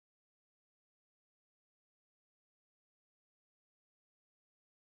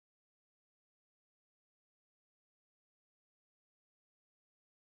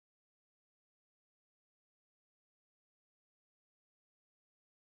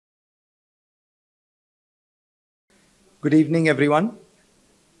Good evening, everyone,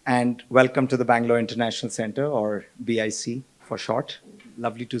 and welcome to the Bangalore International Center, or BIC for short.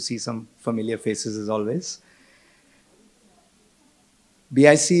 Lovely to see some familiar faces as always.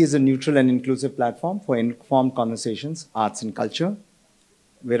 BIC is a neutral and inclusive platform for informed conversations, arts and culture.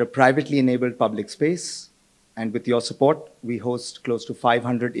 We're a privately enabled public space, and with your support, we host close to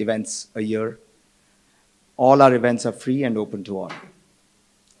 500 events a year. All our events are free and open to all.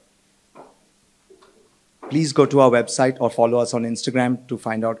 Please go to our website or follow us on Instagram to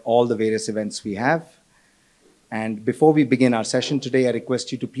find out all the various events we have. And before we begin our session today, I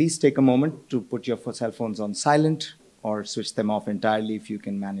request you to please take a moment to put your cell phones on silent or switch them off entirely if you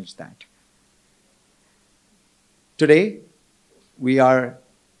can manage that. Today, we are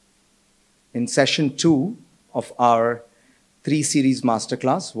in session 2 of our 3-series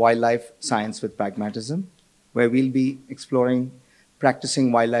masterclass, Wildlife Science with Pragmatism, where we'll be exploring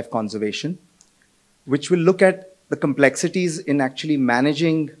practicing wildlife conservation, which will look at the complexities in actually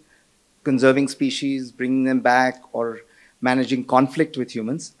managing conserving species, bringing them back, or managing conflict with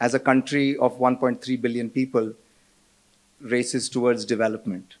humans as a country of 1.3 billion people races towards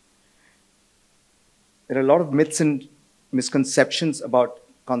development. There are a lot of myths and misconceptions about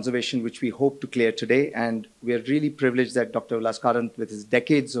conservation which we hope to clear today, and we are really privileged that Dr. Ullas Karanth, with his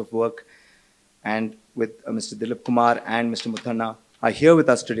decades of work, and with Mr. Dilip, Kumar, and Mr. Muthanna, are here with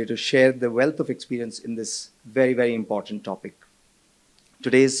us today to share the wealth of experience in this very, very important topic.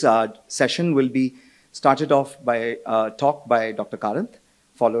 Today's session will be started off by a talk by Dr. Karanth,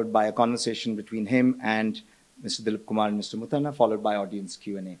 followed by a conversation between him and Mr. Dilip Kumar and Mr. Muthanna, followed by audience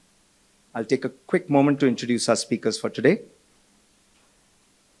Q&A. I'll take a quick moment to introduce our speakers for today.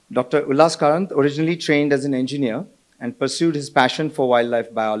 Dr. Ullas Karanth originally trained as an engineer and pursued his passion for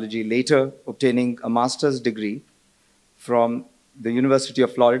wildlife biology, later obtaining a master's degree from the University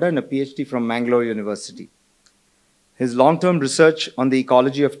of Florida and a PhD from Bangalore University. His long-term research on the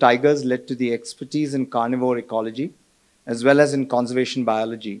ecology of tigers led to the expertise in carnivore ecology, as well as in conservation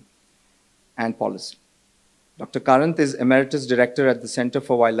biology and policy. Dr. Karanth is Emeritus Director at the Center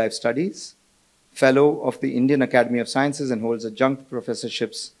for Wildlife Studies, Fellow of the Indian Academy of Sciences, and holds adjunct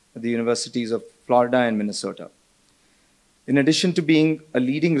professorships at the Universities of Florida and Minnesota. In addition to being a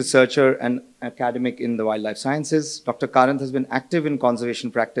leading researcher and academic in the wildlife sciences, Dr. Karanth has been active in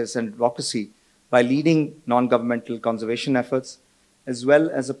conservation practice and advocacy by leading non-governmental conservation efforts, as well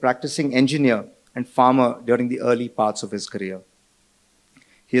as a practicing engineer and farmer during the early parts of his career.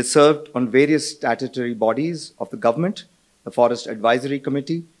 He has served on various statutory bodies of the government, the Forest Advisory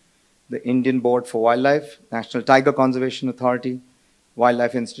Committee, the Indian Board for Wildlife, National Tiger Conservation Authority,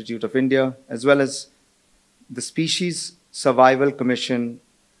 Wildlife Institute of India, as well as the Species Survival Commission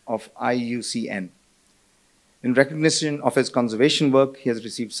of IUCN. In recognition of his conservation work, he has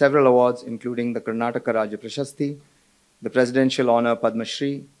received several awards, including the Karnataka Rajya Prashasti, the Presidential Honor Padma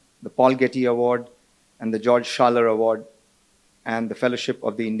Shri, the Paul Getty Award, and the George Schaller Award, and the Fellowship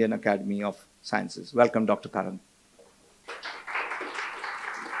of the Indian Academy of Sciences. Welcome, Dr. Karanth.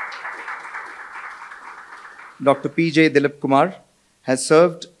 Dr. P.J. Dilip Kumar has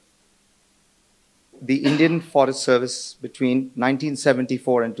served the Indian Forest Service between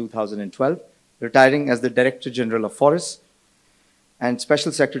 1974 and 2012, retiring as the Director General of Forests and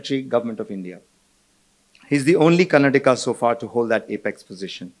Special Secretary, Government of India. He's the only Kannadika so far to hold that apex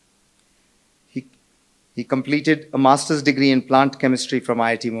position. He completed a master's degree in plant chemistry from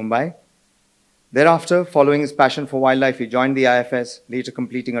IIT Mumbai. Thereafter, following his passion for wildlife, he joined the IFS, later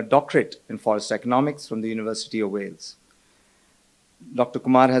completing a doctorate in forest economics from the University of Wales. Dr.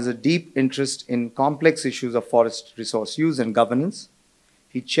 Kumar has a deep interest in complex issues of forest resource use and governance.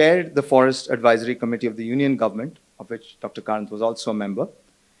 He chaired the Forest Advisory Committee of the Union Government, of which Dr. Karanth was also a member.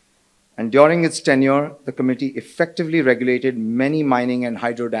 And during its tenure, the committee effectively regulated many mining and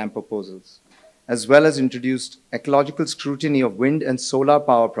hydro dam proposals, as well as introduced ecological scrutiny of wind and solar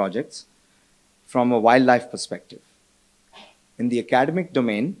power projects from a wildlife perspective. In the academic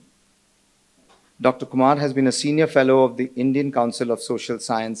domain, Dr. Kumar has been a senior fellow of the Indian Council of Social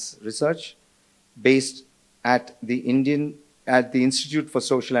Science Research, based at the Institute for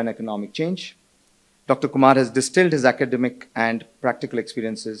Social and Economic Change. Dr. Kumar has distilled his academic and practical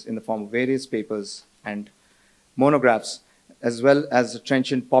experiences in the form of various papers and monographs, as well as a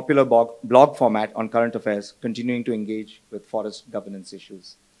trenchant popular blog format on current affairs, continuing to engage with forest governance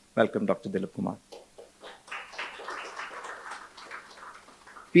issues. Welcome, Dr. Dilip Kumar.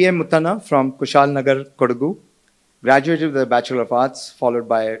 P.M. Muthanna from Kushalnagar, Kodagu, graduated with a Bachelor of Arts, followed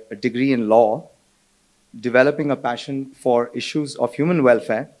by a degree in law, developing a passion for issues of human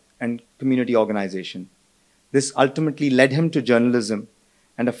welfare and community organization. This ultimately led him to journalism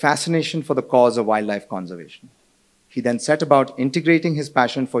and a fascination for the cause of wildlife conservation. He then set about integrating his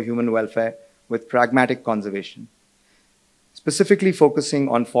passion for human welfare with pragmatic conservation, specifically focusing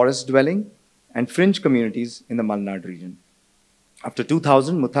on forest dwelling and fringe communities in the Malnad region. After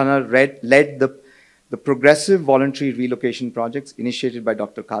 2000, Muthanna led the progressive voluntary relocation projects initiated by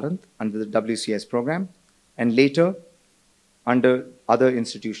Dr. Karanth under the WCS program, and later under other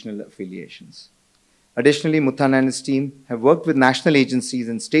institutional affiliations. Additionally, Muthanna and his team have worked with national agencies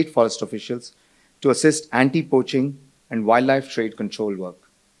and state forest officials to assist anti-poaching and wildlife trade control work.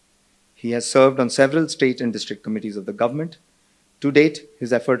 He has served on several state and district committees of the government. To date,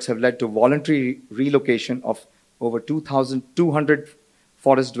 his efforts have led to voluntary relocation of over 2,200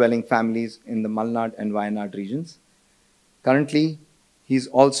 forest-dwelling families in the Malnad and Wayanad regions. Currently, he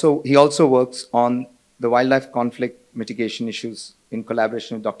also works on the wildlife conflict mitigation issues in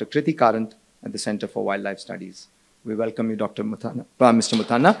collaboration with Dr. Kriti Karanth at the Center for Wildlife Studies. We welcome you, Mr.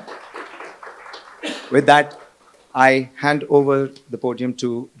 Muthanna. With that, I hand over the podium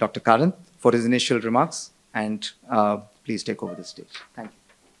to Dr. Karanth for his initial remarks, and please take over the stage. Thank you.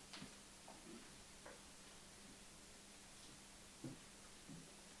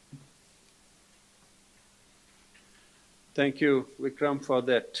 Thank you, Vikram, for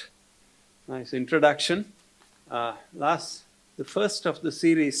that nice introduction. The first of the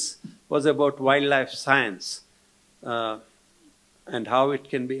series was about wildlife science and how it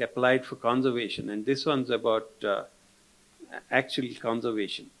can be applied for conservation. And this one's about actual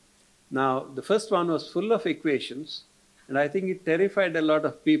conservation. Now, the first one was full of equations, and I think it terrified a lot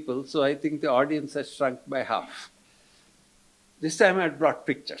of people, so I think the audience has shrunk by half. This time I brought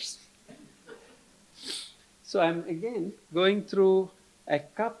pictures. So I'm again going through a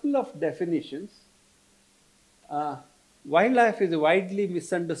couple of definitions. Wildlife is a widely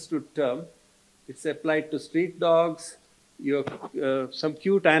misunderstood term. It's applied to street dogs, some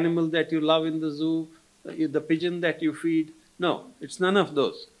cute animal that you love in the zoo, the pigeon that you feed. No, it's none of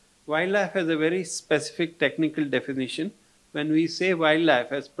those. Wildlife has a very specific technical definition. When we say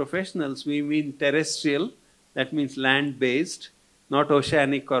wildlife, as professionals, we mean terrestrial, that means land-based, not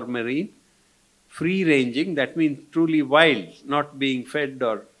oceanic or marine. Free-ranging, that means truly wild, not being fed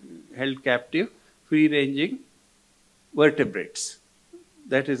or held captive. Free-ranging vertebrates,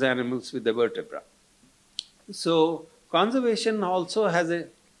 that is animals with the vertebra. So conservation also has a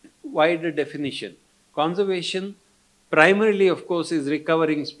wider definition. Conservation primarily, of course, is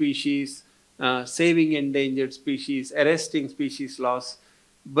recovering species, saving endangered species, arresting species loss,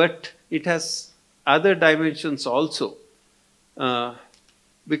 but it has other dimensions also.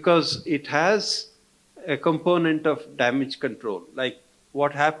 Because it has a component of damage control, like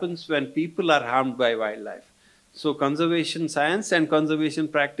what happens when people are harmed by wildlife. So conservation science and conservation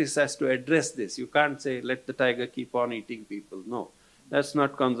practice has to address this. You can't say, let the tiger keep on eating people. No, that's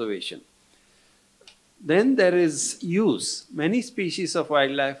not conservation. Then there is use. Many species of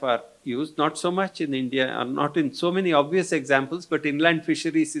wildlife are used, not so much in India, or not in so many obvious examples, but inland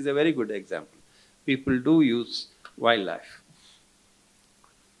fisheries is a very good example. People do use wildlife.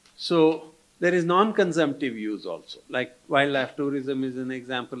 So there is non-consumptive use also, like wildlife tourism is an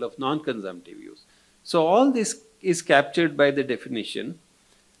example of non-consumptive use. So all this is captured by the definition.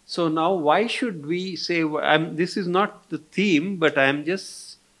 So now why should we say, this is not the theme, but I am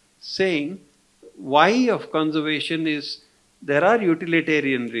just saying why of conservation is, there are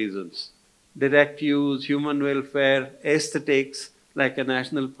utilitarian reasons, direct use, human welfare, aesthetics, like a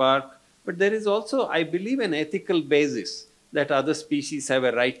national park, but there is also, I believe, an ethical basis that other species have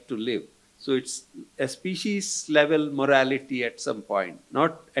a right to live. So it's a species level morality at some point,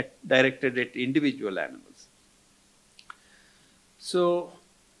 not directed at individual animals. So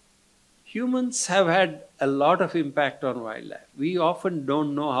humans have had a lot of impact on wildlife. We often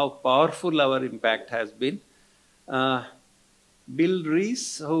don't know how powerful our impact has been. Bill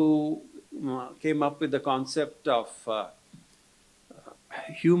Rees, who came up with the concept of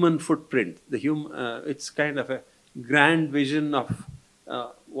human footprint, it's kind of a grand vision of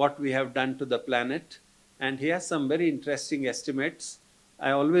what we have done to the planet, and he has some very interesting estimates.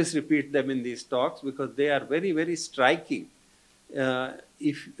 I always repeat them in these talks because they are very, very striking.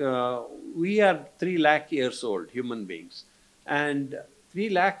 If we are 3 lakh years old, human beings, and 3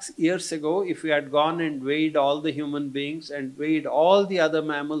 lakhs years ago, if we had gone and weighed all the human beings and weighed all the other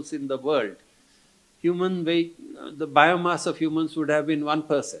mammals in the world, human weight, the biomass of humans would have been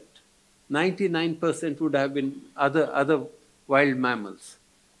 1%. 99% would have been other wild mammals.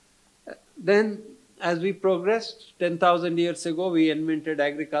 Then, as we progressed, 10,000 years ago, we invented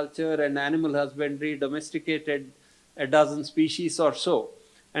agriculture and animal husbandry, domesticated a dozen species or so.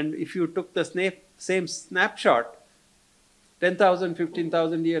 And if you took the same snapshot, 10,000,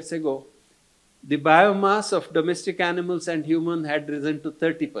 15,000 years ago, the biomass of domestic animals and human had risen to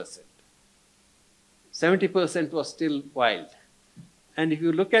 30%. 70% was still wild. And if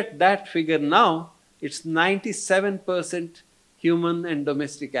you look at that figure now, it's 97% human and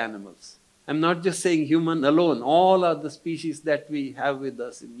domestic animals. I'm not just saying human alone, all other species that we have with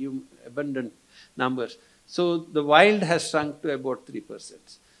us in abundant numbers. So the wild has shrunk to about 3%.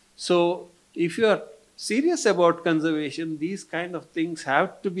 So if you are serious about conservation, these kind of things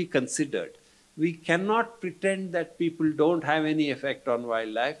have to be considered. We cannot pretend that people don't have any effect on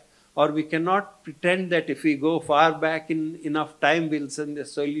wildlife, or we cannot pretend that if we go far back in enough time, we'll send a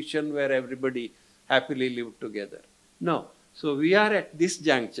solution where everybody happily live together. No. So we are at this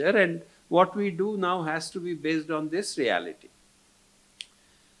juncture, and what we do now has to be based on this reality.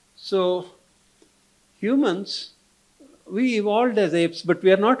 So humans, we evolved as apes, but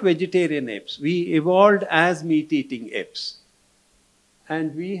we are not vegetarian apes. We evolved as meat-eating apes.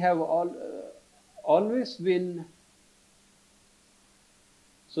 And we have always been,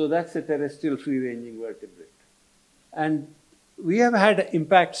 so that's a terrestrial free-ranging vertebrate. And we have had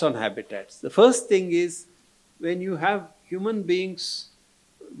impacts on habitats. The first thing is when you have human beings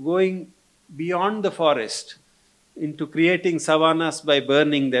going beyond the forest into creating savannas by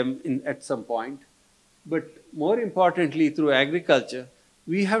burning them at some point, but more importantly through agriculture,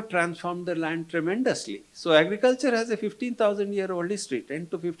 we have transformed the land tremendously. So agriculture has a 15,000-year-old history, 10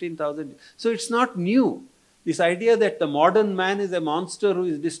 to 15,000. So it's not new. This idea that the modern man is a monster who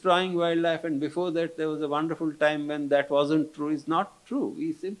is destroying wildlife, and before that there was a wonderful time when that wasn't true, is not true.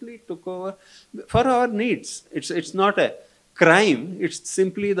 We simply took over for our needs. It's not a crime. It's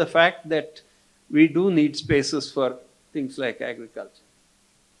simply the fact that we do need spaces for things like agriculture.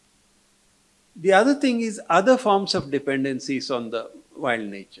 The other thing is other forms of dependencies on the wild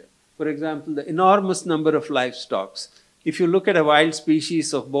nature. For example, the enormous number of livestock. If you look at a wild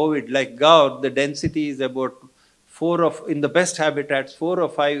species of bovid like gaur, the density is about in the best habitats, 4 or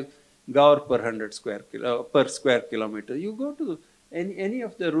 5 gaur per square kilometer. You go to any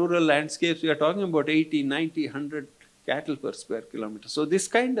of the rural landscapes, we are talking about 80, 90, 100 cattle per square kilometer. So this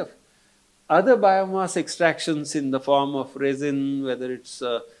kind of other biomass extractions in the form of resin, whether it's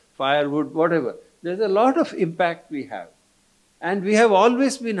firewood, whatever, there's a lot of impact we have. And we have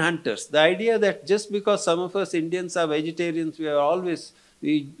always been hunters. The idea that just because some of us Indians are vegetarians,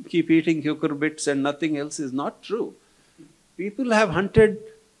 we keep eating cucurbits and nothing else is not true. People have hunted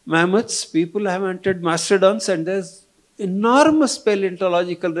mammoths, people have hunted mastodons, and there's enormous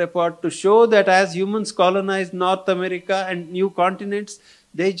paleontological report to show that as humans colonized North America and new continents,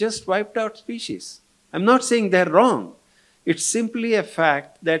 they just wiped out species. I'm not saying they're wrong. It's simply a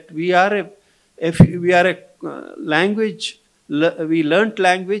fact that we are a language. We learnt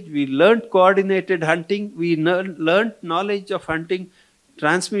language, we learnt coordinated hunting, we learnt knowledge of hunting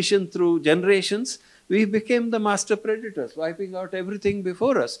transmission through generations. We became the master predators, wiping out everything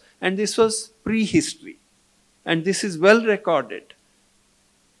before us. And this was prehistory. And this is well recorded.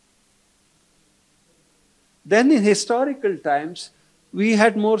 Then in historical times, we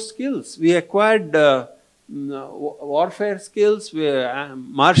had more skills. We acquired warfare skills, we were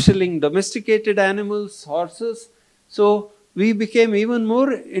marshalling domesticated animals, horses. So we became even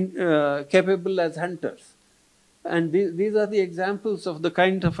more capable as hunters. And these are the examples of the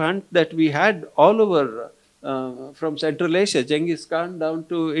kind of hunt that we had all over from Central Asia, Genghis Khan down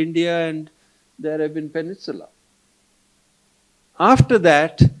to India and the Arabian Peninsula. After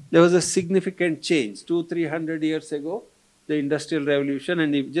that, there was a significant change. 200-300 years ago, the Industrial Revolution,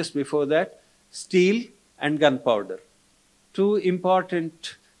 and just before that, steel and gunpowder. 2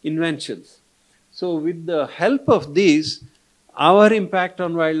 important inventions. So with the help of these, our impact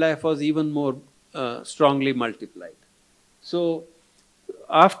on wildlife was even more strongly multiplied. So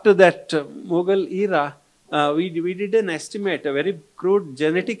after that Mughal era, we did an estimate, a very crude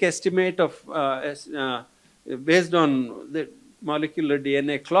genetic estimate of based on the molecular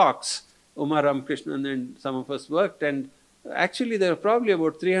DNA clocks. Umar Ramakrishnan and some of us worked, and actually there were probably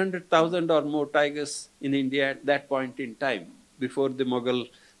about 300,000 or more tigers in India at that point in time, before the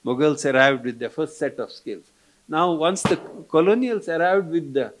Mughals arrived with their first set of skills. Now, once the colonials arrived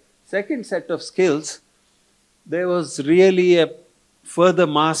with the second set of skills, there was really a further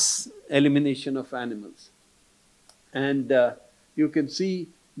mass elimination of animals. And you can see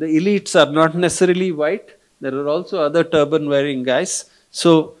the elites are not necessarily white. There are also other turban-wearing guys.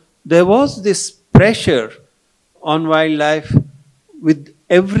 So there was this pressure on wildlife with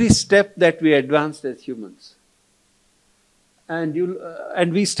every step that we advanced as humans.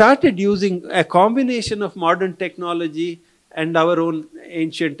 And we started using a combination of modern technology and our own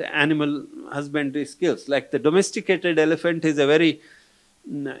ancient animal husbandry skills. Like the domesticated elephant is a very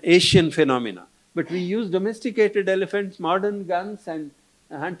Asian phenomena. But we use domesticated elephants, modern guns and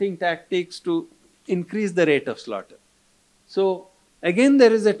hunting tactics to increase the rate of slaughter. So again,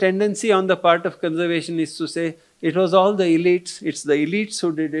 there is a tendency on the part of conservationists to say it was all the elites, it's the elites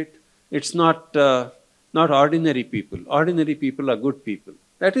who did it, it's not ordinary people. Ordinary people are good people.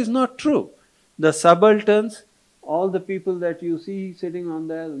 That is not true. The subalterns, all the people that you see sitting on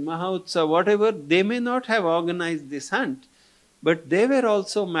the mahouts or whatever, they may not have organized this hunt, but they were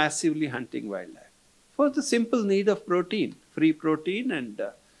also massively hunting wildlife for the simple need of protein, free protein and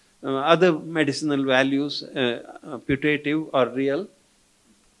other medicinal values, putative or real.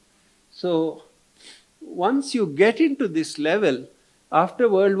 So once you get into this level, after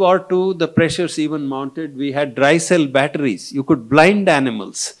World War II, the pressures even mounted. We had dry cell batteries. You could blind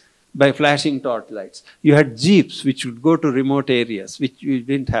animals by flashing torchlights. You had jeeps which would go to remote areas, which you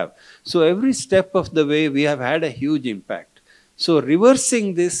didn't have. So every step of the way, we have had a huge impact. So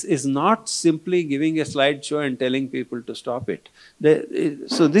reversing this is not simply giving a slideshow and telling people to stop it.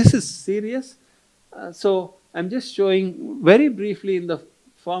 So this is serious. So I'm just showing very briefly in the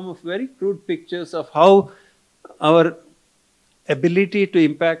form of very crude pictures of how our ability to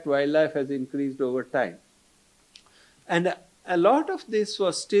impact wildlife has increased over time. And a lot of this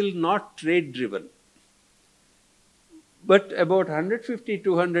was still not trade driven. But about 150,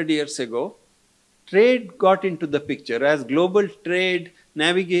 200 years ago, trade got into the picture. As global trade,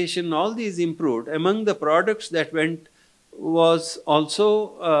 navigation, all these improved, among the products that went was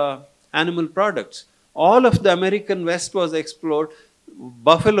also animal products. All of the American West was explored.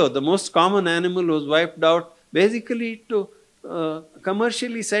 Buffalo, the most common animal, was wiped out basically to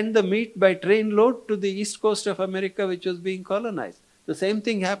commercially send the meat by train load to the east coast of America, which was being colonized. The same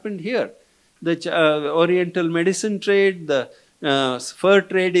thing happened here. The Oriental medicine trade, the fur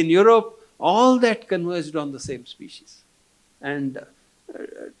trade in Europe, all that converged on the same species. And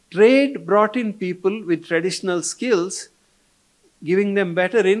trade brought in people with traditional skills, giving them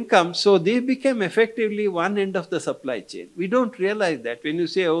better income, so they became effectively one end of the supply chain. We don't realize that. When you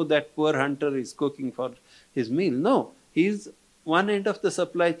say, oh, that poor hunter is cooking for his meal. No, he's one end of the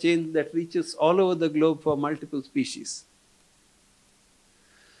supply chain that reaches all over the globe for multiple species.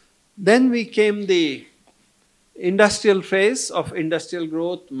 Then we came the industrial phase of industrial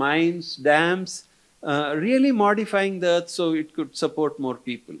growth, mines, dams, really modifying the earth so it could support more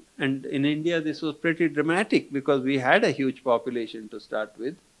people. And in India, this was pretty dramatic because we had a huge population to start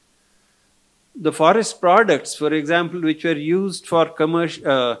with. The forest products, for example, which were used for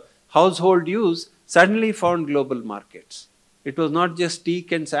commercial, household use, suddenly found global markets. It was not just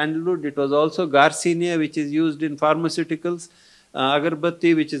teak and sandalwood, it was also garcinia, which is used in pharmaceuticals,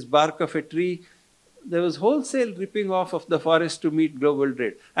 agarbatti, which is bark of a tree. There was wholesale ripping off of the forest to meet global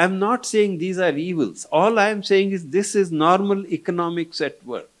trade. I am not saying these are evils. All I am saying is this is normal economics at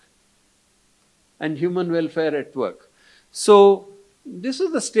work and human welfare at work. So this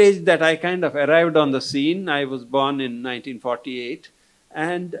is the stage that I kind of arrived on the scene. I was born in 1948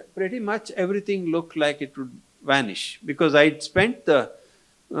 and pretty much everything looked like it would vanish because I'd spent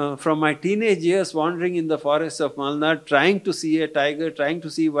from my teenage years wandering in the forests of Malnad, trying to see a tiger, trying to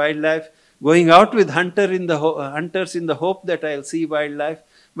see wildlife, going out with hunters in the hope that I'll see wildlife,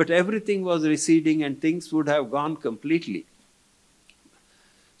 but everything was receding and things would have gone completely.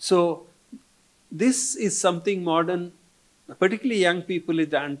 So this is something modern, particularly young people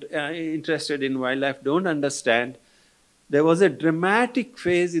interested in wildlife don't understand. There was a dramatic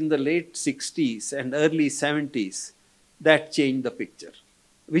phase in the late 60s and early 70s that changed the picture,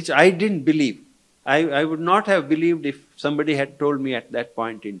 which I didn't believe. I would not have believed if somebody had told me at that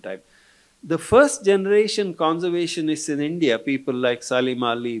point in time. The first generation conservationists in India, people like Salim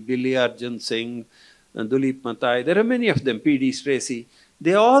Ali, Billy Arjun Singh, Dilip Matai, there are many of them, P.D. Tracy,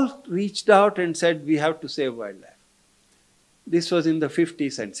 they all reached out and said, we have to save wildlife. This was in the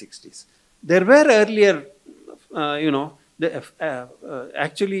 50s and 60s. There were earlier,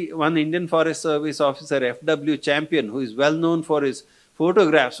 actually one Indian Forest Service officer, F.W. Champion, who is well known for his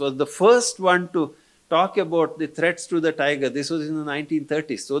photographs, was the first one to talk about the threats to the tiger. This was in the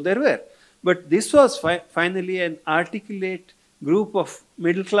 1930s. So there were. But this was finally an articulate group of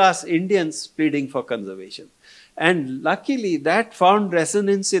middle-class Indians pleading for conservation. And luckily, that found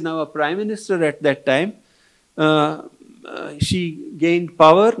resonance in our Prime Minister at that time. She gained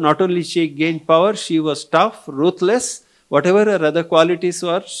power. Not only she gained power, she was tough, ruthless. Whatever her other qualities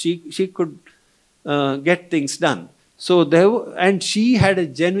were, she could get things done. So and she had a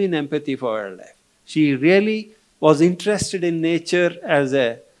genuine empathy for wildlife. She really was interested in nature as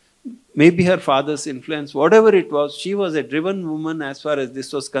maybe her father's influence, whatever it was. She was a driven woman as far as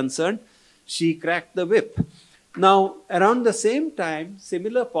this was concerned. She cracked the whip. Now, around the same time,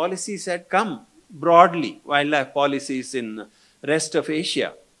 similar policies had come broadly wildlife policies in rest of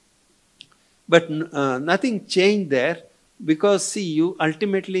Asia. But nothing changed there, because see, you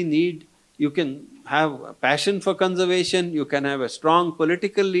ultimately need, you can have a passion for conservation, you can have a strong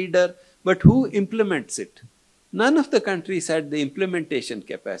political leader, but who implements it? None of the countries had the implementation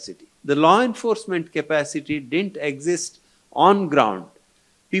capacity. The law enforcement capacity didn't exist on ground.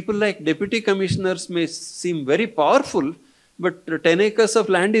 People like deputy commissioners may seem very powerful, but 10 acres of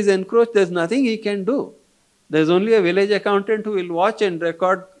land is encroached, there's nothing he can do. There's only a village accountant who will watch and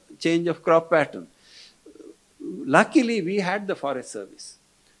record change of crop pattern. Luckily, we had the Forest Service.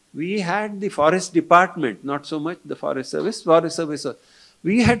 We had the Forest Department, not so much the Forest Service.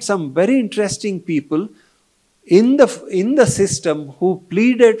 We had some very interesting people in the system who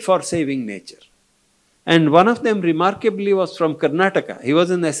pleaded for saving nature. And one of them remarkably was from Karnataka. He was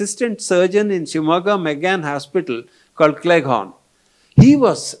an assistant surgeon in Shimoga Megan Hospital called Cleghorn.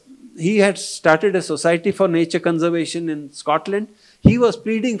 He had started a society for nature conservation in Scotland. He was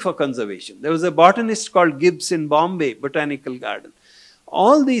pleading for conservation. There was a botanist called Gibbs in Bombay Botanical Garden.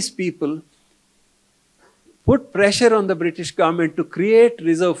 All these people put pressure on the British government to create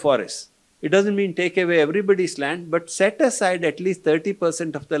reserve forests. It doesn't mean take away everybody's land, but set aside at least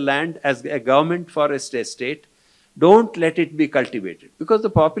 30% of the land as a government forest estate. Don't let it be cultivated, because the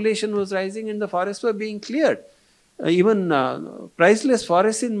population was rising and the forests were being cleared. Even priceless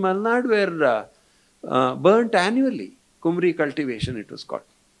forests in Malnad were burnt annually. Kumri cultivation, it was called.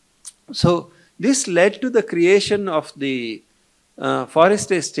 So this led to the creation of the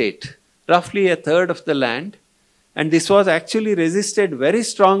forest estate, roughly a third of the land. And this was actually resisted very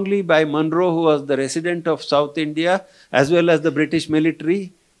strongly by Monroe, who was the resident of South India, as well as the British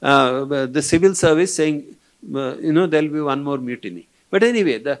military, the civil service, saying, there will be one more mutiny. But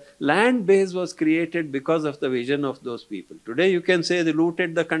anyway, the land base was created because of the vision of those people. Today you can say they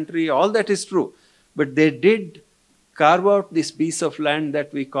looted the country, all that is true. But they did carve out this piece of land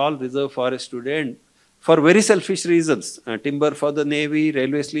that we call reserve forest today, and for very selfish reasons, timber for the navy,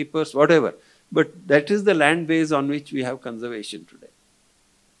 railway sleepers, whatever. But that is the land base on which we have conservation today.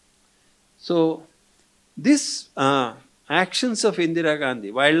 So this actions of Indira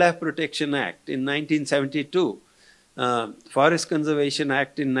Gandhi, Wildlife Protection Act in 1972, Forest Conservation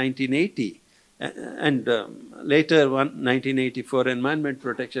Act in 1980, and later 1984 Environment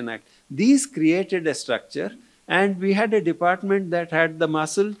Protection Act, these created a structure, and we had a department that had the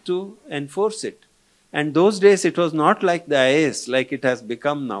muscle to enforce it. And those days it was not like the IAS, like it has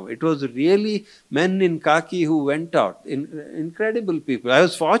become now. It was really men in khaki who went out, incredible people. I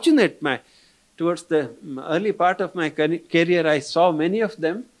was fortunate, towards the early part of my career, I saw many of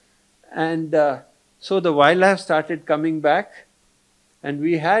them. And so the wildlife started coming back, and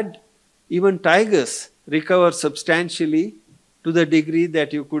we had even tigers recover substantially, to the degree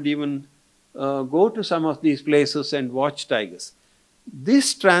that you could even go to some of these places and watch tigers.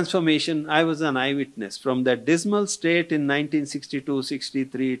 This transformation, I was an eyewitness from that dismal state in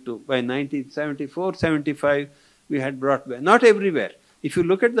 1962-63 to by 1974-75, we had brought back. Not everywhere. If you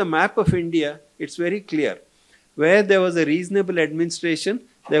look at the map of India, it's very clear. Where there was a reasonable administration,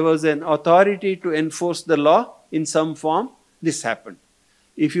 there was an authority to enforce the law in some form, this happened.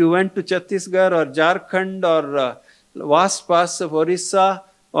 If you went to Chhattisgarh or Jharkhand or vast parts of Orissa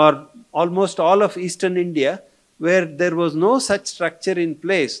or almost all of eastern India, where there was no such structure in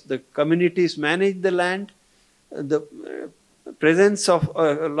place, the communities managed the land, the presence of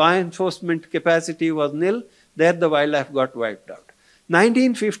law enforcement capacity was nil, there the wildlife got wiped out.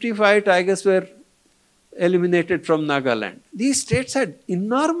 1955, tigers were eliminated from Nagaland. These states had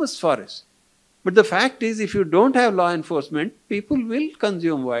enormous forests. But the fact is, if you don't have law enforcement, people will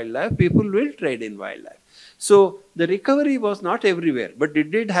consume wildlife, people will trade in wildlife. So the recovery was not everywhere, but it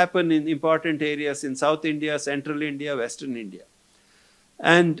did happen in important areas in South India, Central India, Western India.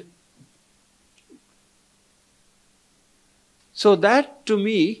 And so that, to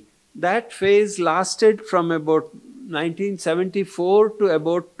me, that phase lasted from about 1974 to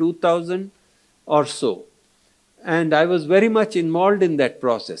about 2000 or so. And I was very much involved in that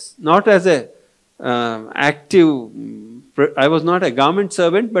process, not as a I was not a government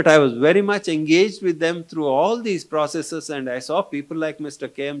servant, but I was very much engaged with them through all these processes, and I saw people like Mr.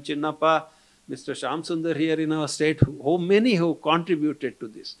 K.M. Chinnappa, Mr. Shyam Sundar here in our state, many who contributed to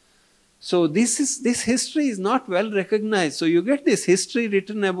this. So this history is not well recognized. So you get this history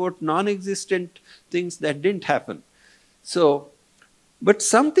written about non-existent things that didn't happen. So, but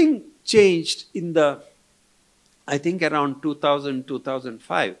something changed in I think around 2000,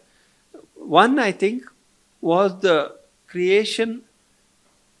 2005. One, I think, was the creation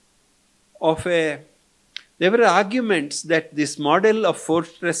of a there were arguments that this model of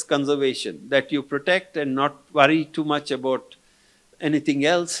fortress conservation, that you protect and not worry too much about anything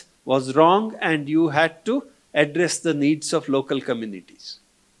else, was wrong, and you had to address the needs of local communities,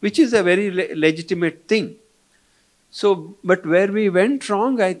 which is a very legitimate thing. So, but where we went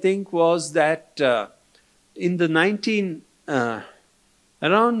wrong, I think, was that in the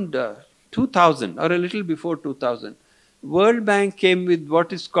around 2000 or a little before 2000, World Bank came with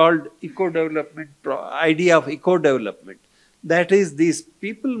what is called eco-development, idea of eco-development. That is, these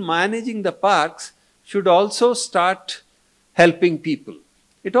people managing the parks should also start helping people.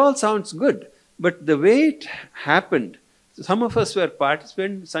 It all sounds good, but the way it happened, some of us were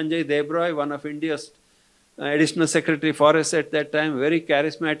participants. Sanjay Debroy, one of India's Additional Secretary Forest at that time, very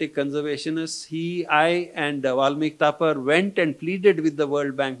charismatic conservationist, he, I and Valmik Thapar went and pleaded with the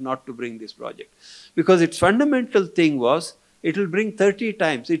World Bank not to bring this project. Because its fundamental thing was, it will bring 30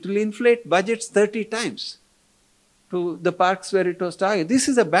 times, it will inflate budgets 30 times to the parks where it was targeted. This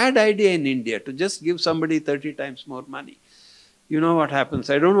is a bad idea in India, to just give somebody 30 times more money. You know what happens.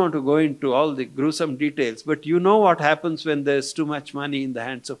 I don't want to go into all the gruesome details, but you know what happens when there's too much money in the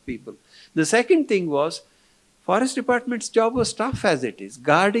hands of people. The second thing was, Forest Department's job was tough as it is,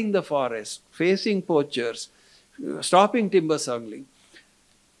 guarding the forest, facing poachers, stopping timber smuggling.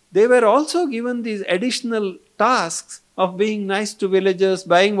 They were also given these additional tasks of being nice to villagers,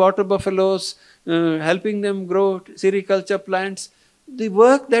 buying water buffaloes, helping them grow sericulture plants, the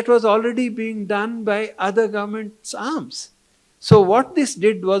work that was already being done by other government's arms. So what this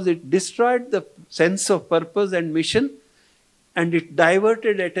did was, it destroyed the sense of purpose and mission, and it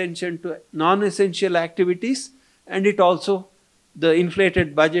diverted attention to non-essential activities, and it also, the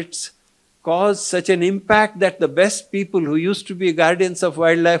inflated budgets caused such an impact that the best people who used to be guardians of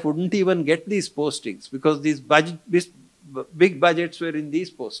wildlife wouldn't even get these postings, because these big budgets were in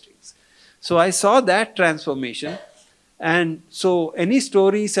these postings. So I saw that transformation. And so any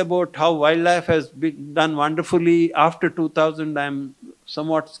stories about how wildlife has been done wonderfully after 2000, I'm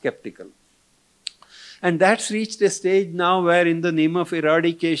somewhat skeptical. And that's reached a stage now where, in the name of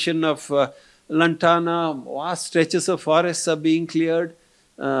eradication of lantana, vast stretches of forests are being cleared,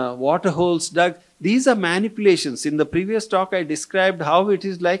 water holes dug. These are manipulations. In the previous talk, I described how it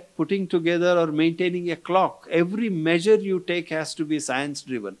is like putting together or maintaining a clock. Every measure you take has to be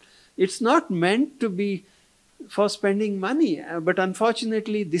science-driven. It's not meant to be for spending money, but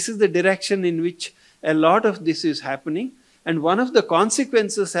unfortunately, this is the direction in which a lot of this is happening. And one of the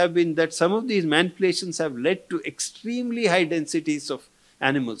consequences have been that some of these manipulations have led to extremely high densities of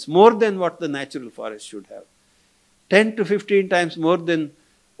animals, more than what the natural forest should have. 10 to 15 times more than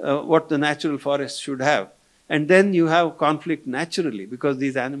what the natural forest should have. And then you have conflict naturally, because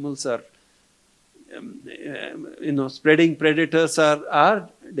these animals are, spreading predators are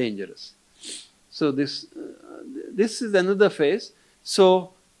dangerous. So this is another phase.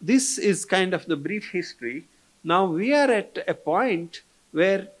 So this is kind of the brief history. Now we are at a point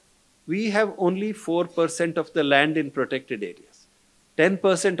where we have only 4% of the land in protected areas,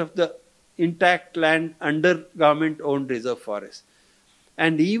 10% of the intact land under government-owned reserve forests.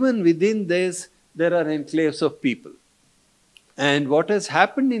 And even within this, there are enclaves of people. And what has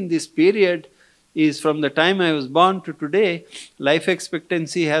happened in this period is, from the time I was born to today, life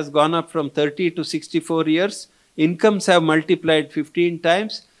expectancy has gone up from 30 to 64 years. Incomes have multiplied 15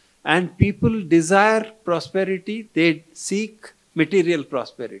 times. And people desire prosperity. They seek material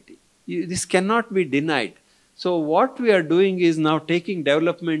prosperity. This cannot be denied. So what we are doing is now taking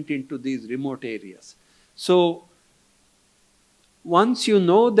development into these remote areas. So once you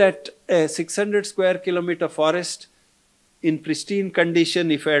know that a 600 square kilometer forest in pristine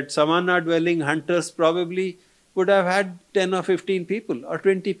condition, if I had savanna dwelling hunters, probably would have had 10 or 15 people or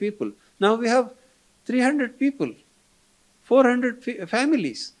 20 people. Now we have 300 people, 400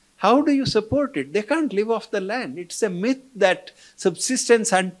 families. How do you support it? They can't live off the land. It's a myth that subsistence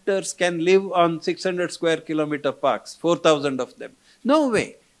hunters can live on 600 square kilometer parks, 4,000 of them. No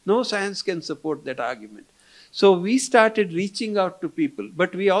way. No science can support that argument. So we started reaching out to people.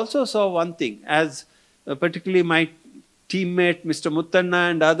 But we also saw one thing, as particularly my teammate, Mr.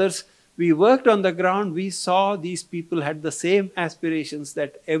 Muthanna and others, we worked on the ground. We saw these people had the same aspirations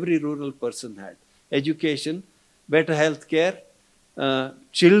that every rural person had. Education, better health care,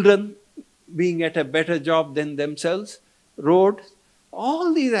 children being at a better job than themselves, road,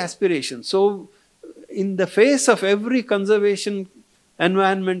 all these aspirations. So in the face of every conservation,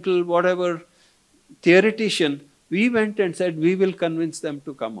 environmental, whatever theoretician, we went and said, we will convince them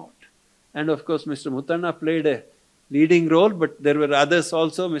to come out. And of course, Mr. Muthanna played a leading role, but there were others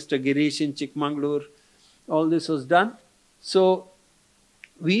also, Mr. Girish in Chikmagalur, all this was done. So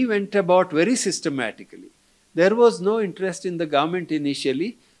we went about very systematically. There was no interest in the government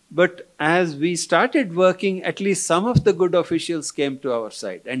initially, but as we started working, at least some of the good officials came to our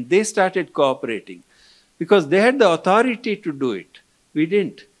side and they started cooperating because they had the authority to do it. We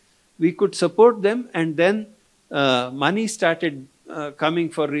didn't. We could support them, and then money started coming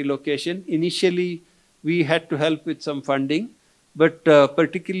for relocation. Initially, we had to help with some funding, but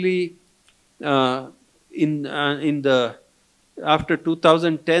particularly after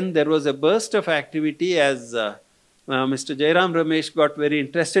 2010, there was a burst of activity as Mr. Jairam Ramesh got very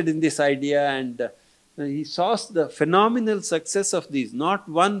interested in this idea, and he saw the phenomenal success of these. Not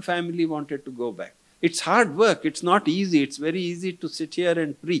one family wanted to go back. It's hard work. It's not easy. It's very easy to sit here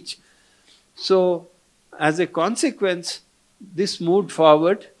and preach. So, as a consequence, this moved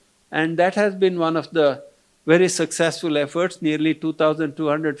forward, and that has been one of the very successful efforts. Nearly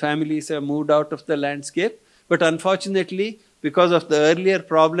 2,200 families have moved out of the landscape. But unfortunately, because of the earlier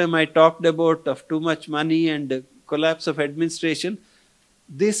problem I talked about of too much money and the collapse of administration,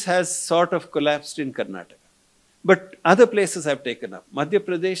 this has sort of collapsed in Karnataka. But other places have taken up. Madhya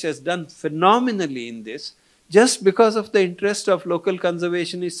Pradesh has done phenomenally in this, just because of the interest of local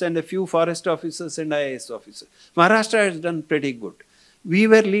conservationists and a few forest officers and IAS officers. Maharashtra has done pretty good. We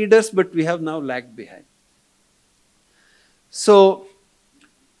were leaders, but we have now lagged behind. So,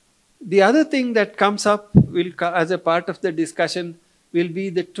 the other thing that comes up as a part of the discussion will be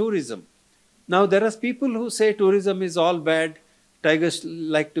the tourism. Now, there are people who say tourism is all bad, tigers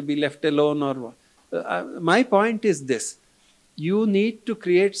like to be left alone or what. My point is this: you need to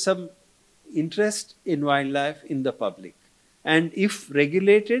create some interest in wildlife in the public. And if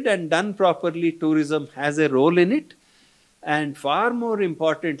regulated and done properly, tourism has a role in it. And far more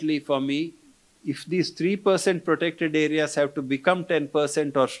importantly for me, if these 3% protected areas have to become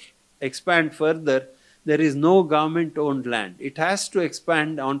 10% or expand further, there is no government-owned land. It has to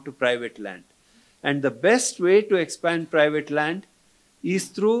expand onto private land. And the best way to expand private land is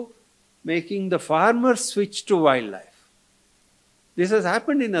through making the farmers switch to wildlife. This has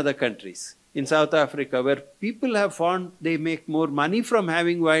happened in other countries. In South Africa, where people have found they make more money from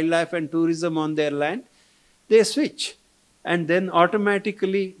having wildlife and tourism on their land, they switch. And then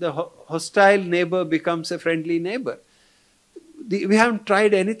automatically the hostile neighbor becomes a friendly neighbor. We haven't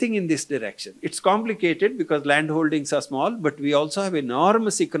tried anything in this direction. It's complicated because land holdings are small, but we also have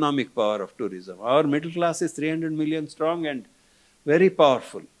enormous economic power of tourism. Our middle class is 300 million strong and very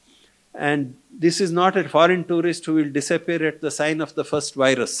powerful. And this is not a foreign tourist who will disappear at the sign of the first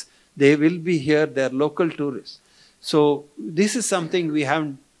virus. They will be here, they are local tourists. So this is something we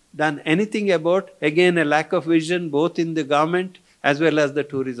haven't done anything about. Again, a lack of vision both in the government as well as the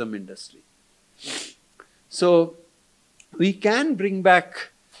tourism industry. So we can bring back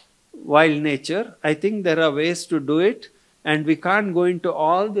wild nature. I think there are ways to do it, and we can't go into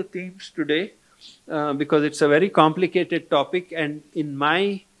all the themes today because it's a very complicated topic. And in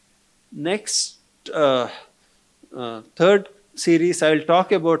my next third series, I will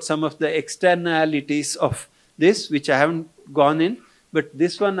talk about some of the externalities of this, which I haven't gone in. But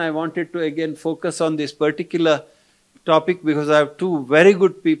this one I wanted to again focus on this particular topic because I have two very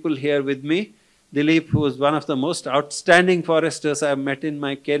good people here with me. Dilip, who is one of the most outstanding foresters I have met in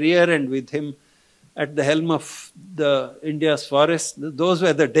my career, and with him at the helm of the India's forests. Those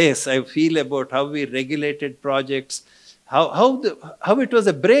were the days I feel about how we regulated projects, how it was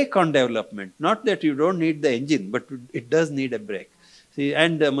a brake on development. Not that you don't need the engine, but it does need a brake. See,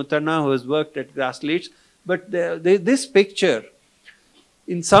 and Muthanna, who has worked at Grassleads. But this picture,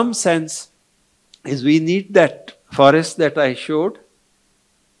 in some sense, is we need that forest that I showed.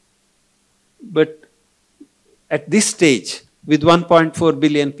 But at this stage, with 1.4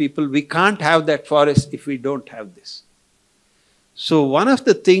 billion people, we can't have that forest if we don't have this. So one of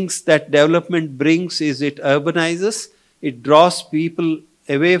the things that development brings is it urbanizes, it draws people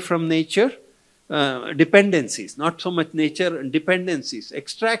away from nature, dependencies, not so much nature, dependencies.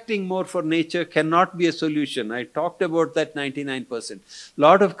 Extracting more for nature cannot be a solution. I talked about that 99%. A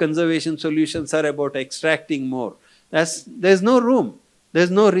lot of conservation solutions are about extracting more. There's no room. There's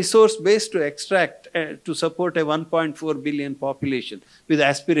no resource base to extract to support a 1.4 billion population with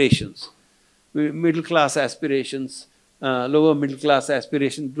aspirations, middle class aspirations, lower middle class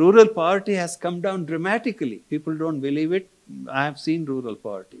aspirations. Rural poverty has come down dramatically. People don't believe it. I have seen rural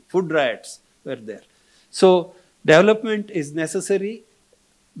poverty. Food riots were there. So development is necessary,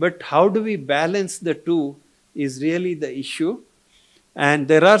 but how do we balance the two is really the issue. And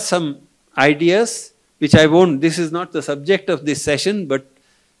there are some ideas which I won't, this is not the subject of this session, but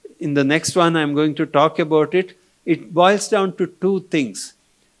in the next one I'm going to talk about it. It boils down to two things.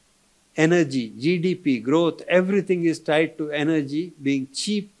 Energy, GDP, growth, everything is tied to energy being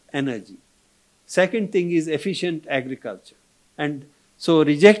cheap energy. Second thing is efficient agriculture. And so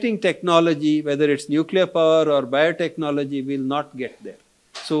rejecting technology, whether it's nuclear power or biotechnology, will not get there.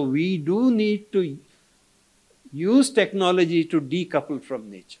 So we do need to use technology to decouple from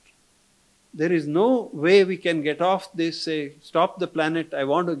nature. There is no way we can get off this, say, stop the planet, I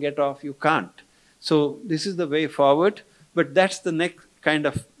want to get off, you can't. So this is the way forward, but that's the next kind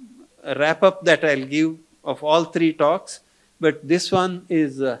of wrap up that I'll give of all three talks. But this one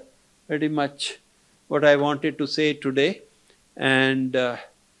is pretty much what I wanted to say today. And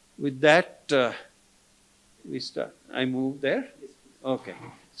with that, we start. I move there? Okay.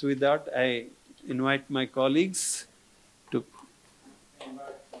 So with that, I invite my colleagues to.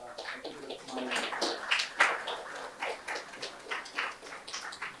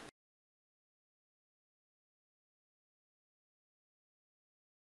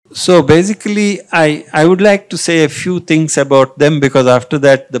 So basically, I would like to say a few things about them, because after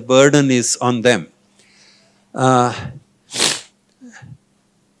that, the burden is on them.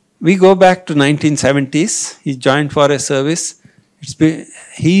 We go back to 1970s. He joined Forest Service.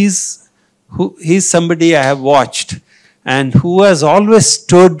 He's somebody I have watched and who has always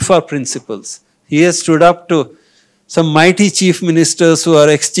stood for principles. He has stood up to some mighty chief ministers who are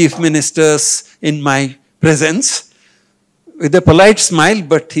ex-chief ministers in my presence with a polite smile,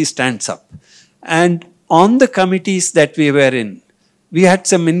 but he stands up. And on the committees that we were in, we had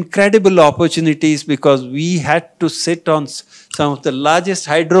some incredible opportunities because we had to sit on some of the largest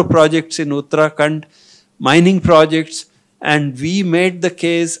hydro projects in Uttarakhand, mining projects, and we made the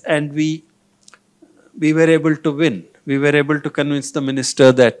case and we were able to win. We were able to convince the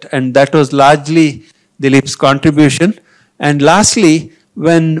minister that, and that was largely Dilip's contribution. And lastly,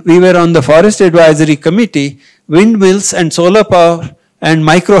 when we were on the Forest Advisory Committee, windmills and solar power and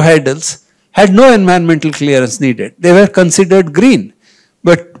microhydels had no environmental clearance needed. They were considered green.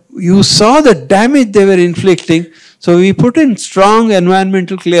 But you saw the damage they were inflicting. So we put in strong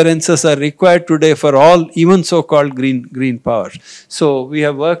environmental clearances are required today for all, even so-called green power. So we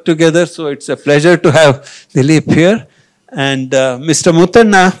have worked together. So it's a pleasure to have Dilip here. And Mr.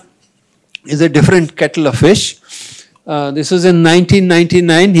 Muthanna is a different kettle of fish. This was in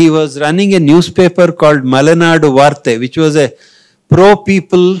 1999. He was running a newspaper called Malenadu Varte, which was a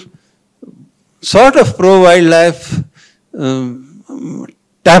pro-people, sort of pro-wildlife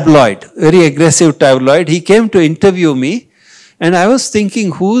tabloid, very aggressive tabloid. He came to interview me, and I was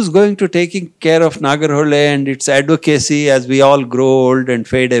thinking, who's going to take care of Nagarhole and its advocacy as we all grow old and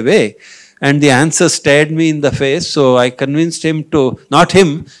fade away? And the answer stared me in the face, so I convinced him to, not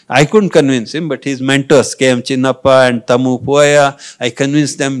him, I couldn't convince him, but his mentors, K.M. Chinnappa and Tamu Puaya, I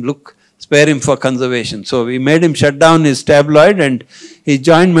convinced them, look, spare him for conservation. So we made him shut down his tabloid, and he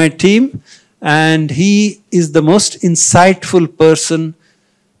joined my team, and he is the most insightful person.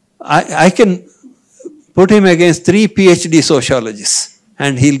 I can put him against 3 PhD sociologists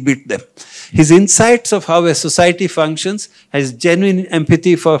and he'll beat them. His insights of how a society functions, has genuine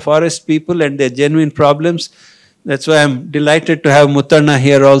empathy for forest people and their genuine problems. That's why I'm delighted to have Muthanna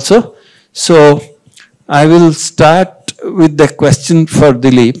here also. So I will start with the question for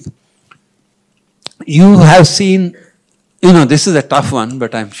Dilip. You have seen, this is a tough one,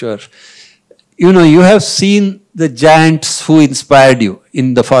 but I'm sure. You have seen the giants who inspired you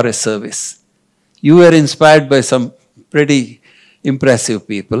in the Forest Service. You were inspired by some pretty impressive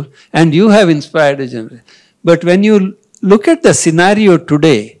people, and you have inspired a generation. But when you look at the scenario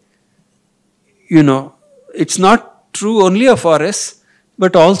today, it's not true only of forests,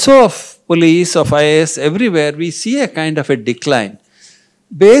 but also of police, of IAS, everywhere, we see a kind of a decline.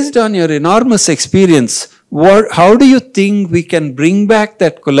 Based on your enormous experience, how do you think we can bring back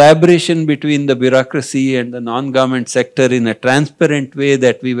that collaboration between the bureaucracy and the non-government sector in a transparent way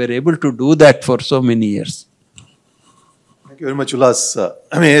that we were able to do that for so many years? Thank you very much, Ullas.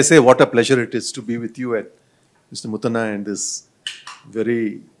 May I say what a pleasure it is to be with you and Mr. Muthanna and this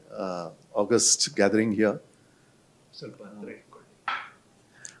very august gathering here.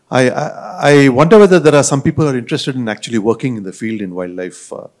 I wonder whether there are some people who are interested in actually working in the field in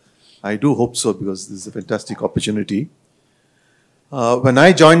wildlife. I do hope so, because this is a fantastic opportunity. When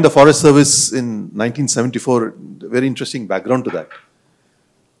I joined the Forest Service in 1974, very interesting background to that.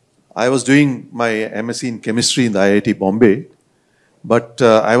 I was doing my MSc in chemistry in the IIT Bombay, but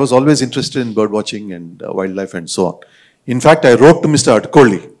I was always interested in bird watching and wildlife and so on. In fact, I wrote to Mr.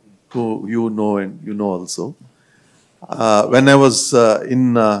 Adkoli, who you know and you know also, when I was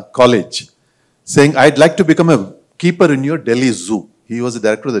in college, saying I'd like to become a keeper in your Delhi Zoo. He was the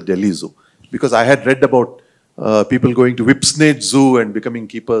director of the Delhi Zoo, because I had read about people going to Whipsnade Zoo and becoming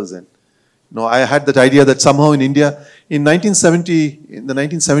keepers. And No, I had that idea that somehow in India, in the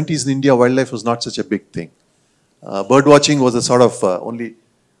 1970s in India, wildlife was not such a big thing. Bird watching was a sort of only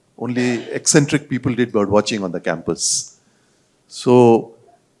eccentric people did bird watching on the campus. So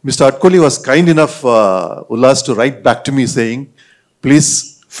Mr. Adkoli was kind enough, Ullas, to write back to me saying,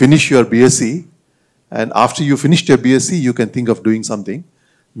 please finish your BSc, and after you finished your BSc, you can think of doing something.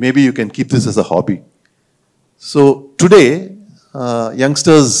 Maybe you can keep this as a hobby. So today,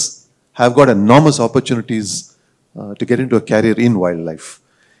 youngsters have got enormous opportunities to get into a career in wildlife.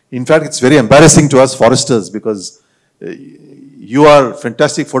 In fact, it's very embarrassing to us foresters because you are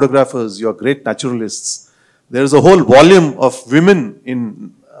fantastic photographers, you are great naturalists. There is a whole volume of women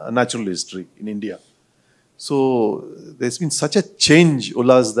in natural history in India. So there's been such a change,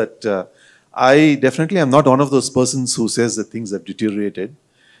 Ullas, that I definitely am not one of those persons who says that things have deteriorated,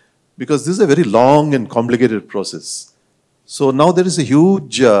 because this is a very long and complicated process. So now there is a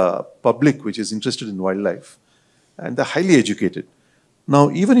huge public which is interested in wildlife, and they're highly educated.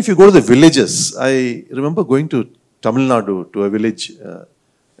 Now, even if you go to the villages, I remember going to Tamil Nadu, to a village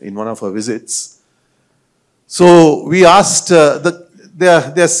in one of our visits. So we asked, they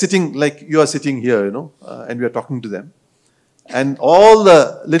are sitting like you are sitting here, you know, and we are talking to them. And all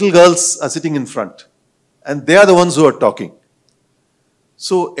the little girls are sitting in front, and they are the ones who are talking.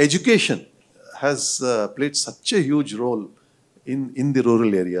 So education has played such a huge role in the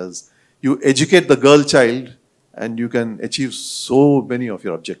rural areas. You educate the girl child, and you can achieve so many of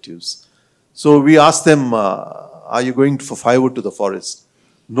your objectives. So we asked them, are you going for firewood to the forest?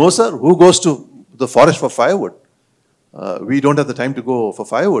 No, sir. Who goes to the forest for firewood? We don't have the time to go for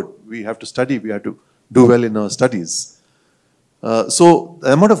firewood. We have to study. We have to do well in our studies. So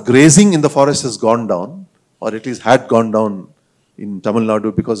the amount of grazing in the forest has gone down, or at least had gone down in Tamil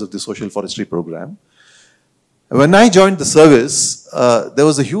Nadu because of the social forestry program. When I joined the service, there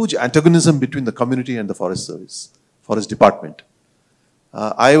was a huge antagonism between the community and the forest service, forest department.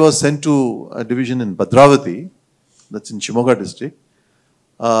 I was sent to a division in Bhadravati, that's in Shimoga district.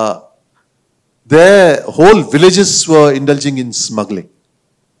 Their whole villages were indulging in smuggling.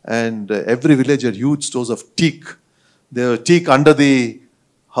 And every village had huge stores of teak. There were teak under the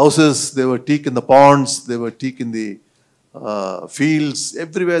houses, there were teak in the ponds, there were teak in the fields.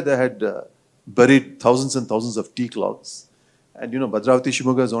 Everywhere they had buried thousands and thousands of teak logs. And you know, Bhadravati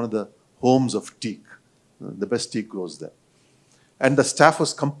Shimoga is one of the homes of teak. The best teak grows there. And the staff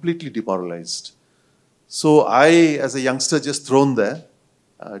was completely demoralized. So I, as a youngster just thrown there,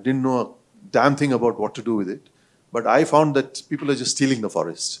 didn't know a damn thing about what to do with it. But I found that people are just stealing the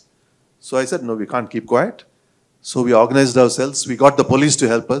forest. So I said, no, we can't keep quiet. So we organized ourselves. We got the police to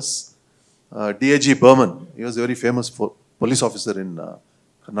help us. DIG Berman, he was a very famous police officer in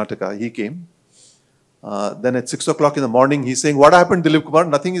Karnataka. He came. Then at 6 o'clock in the morning, he's saying, what happened, Dilip Kumar?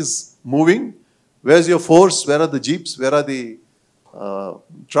 Nothing is moving. Where's your force? Where are the jeeps? Where are the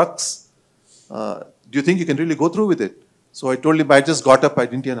trucks? Do you think you can really go through with it? So I told him, I just got up. I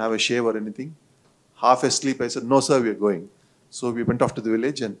didn't even have a shave or anything. Half asleep. I said, no, sir, we are going. So we went off to the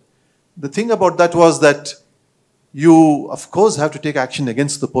village. And the thing about that was that you, of course, have to take action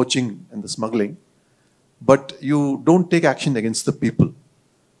against the poaching and the smuggling, but you don't take action against the people.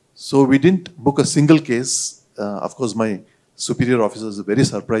 So we didn't book a single case. Of course, my superior officers were very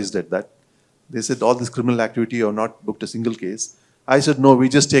surprised at that. They said, all this criminal activity, you have not booked a single case. I said, no, we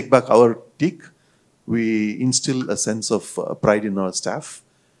just take back our teak. We instill a sense of pride in our staff.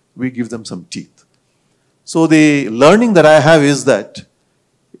 We give them some teeth. So the learning that I have is that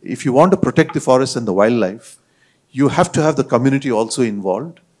if you want to protect the forest and the wildlife, you have to have the community also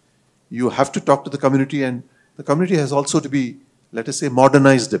involved. You have to talk to the community, and the community has also to be, let us say,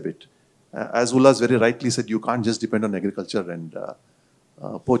 modernized a bit. As Ullas very rightly said, you can't just depend on agriculture and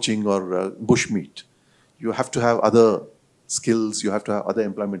poaching or bush meat. You have to have other skills, you have to have other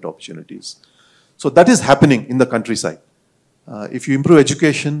employment opportunities. So that is happening in the countryside. If you improve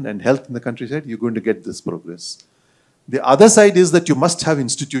education and health in the countryside, you're going to get this progress. The other side is that you must have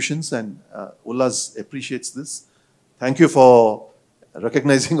institutions, and Ullas appreciates this. Thank you for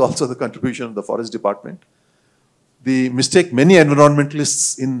recognizing also the contribution of the forest department. The mistake many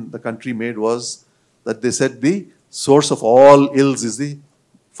environmentalists in the country made was that they said the source of all ills is the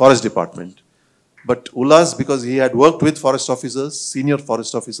forest department. But Ullas, because he had worked with forest officers, senior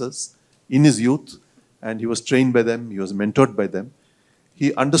forest officers in his youth, and he was trained by them, he was mentored by them,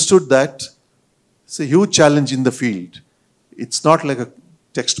 he understood that it's a huge challenge in the field. It's not like a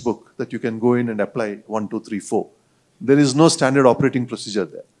textbook that you can go in and apply 1, 2, 3, 4. There is no standard operating procedure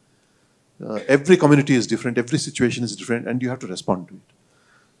there. Every community is different, every situation is different, and you have to respond to it.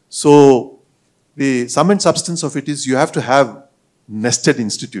 So the sum and substance of it is you have to have nested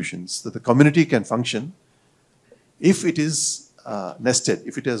institutions, that the community can function if it is nested,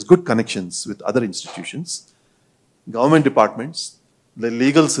 if it has good connections with other institutions, government departments, the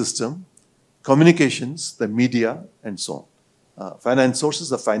legal system, communications, the media, and so on. Finance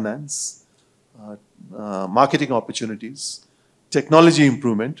sources of finance, marketing opportunities, technology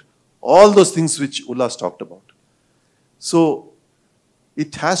improvement, all those things which Ullas talked about. So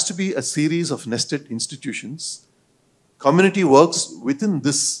it has to be a series of nested institutions. Community works within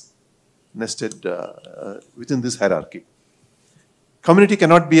this nested, within this hierarchy. Community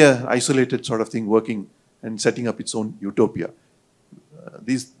cannot be an isolated sort of thing working and setting up its own utopia.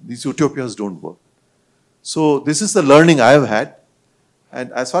 These utopias don't work. So this is the learning I have had.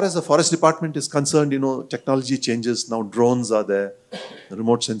 And as far as the forest department is concerned, technology changes. Now drones are there,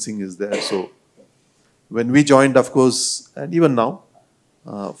 remote sensing is there. So when we joined, of course, and even now,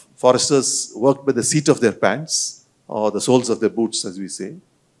 foresters worked by the seat of their pants or the soles of their boots, as we say.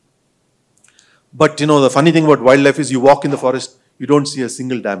 But the funny thing about wildlife is you walk in the forest, you don't see a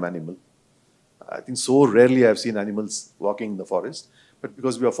single damn animal. I think so rarely I've seen animals walking in the forest, but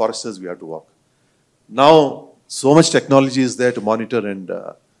because we are foresters, we have to walk. Now, so much technology is there to monitor and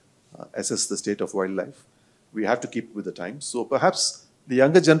assess the state of wildlife. We have to keep with the times. So perhaps the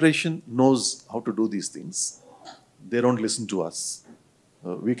younger generation knows how to do these things. They don't listen to us.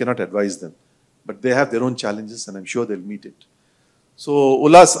 We cannot advise them. But they have their own challenges, and I'm sure they'll meet it. So,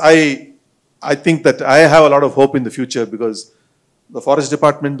 Ullas, I think that I have a lot of hope in the future because the Forest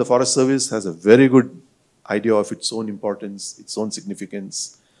Department, the Forest Service has a very good idea of its own importance, its own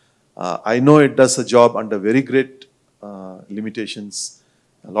significance. I know it does a job under very great limitations,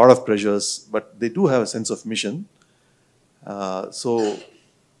 a lot of pressures, but they do have a sense of mission. So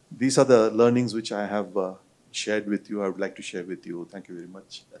these are the learnings which I have shared with you. I would like to share with you. Thank you very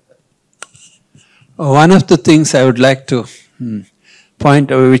much. One of the things I would like to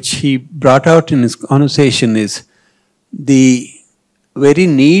point out, which he brought out in his conversation, is the very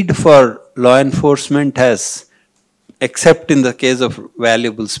need for law enforcement has, except in the case of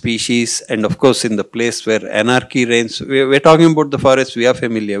valuable species and of course in the place where anarchy reigns, we're talking about the forest we are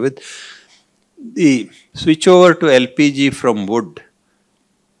familiar with, the switch over to LPG from wood,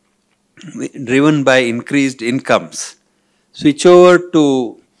 driven by increased incomes, switch over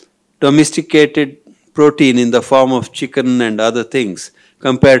to domesticated protein in the form of chicken and other things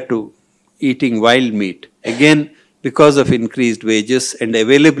compared to eating wild meat, again because of increased wages and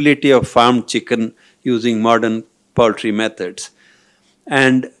availability of farmed chicken using modern poultry methods,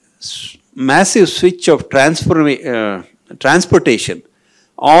 and massive switch of transportation.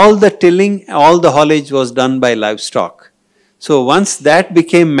 All the tilling, all the haulage was done by livestock. So once that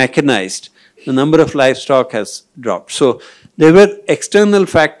became mechanized, the number of livestock has dropped. So there were external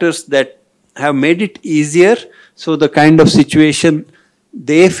factors that have made it easier. So the kind of situation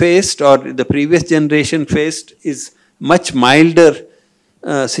they faced or the previous generation faced is much milder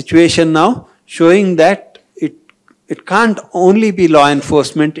situation now, showing that it can't only be law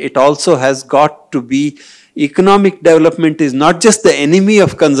enforcement, it also has got to be economic development is not just the enemy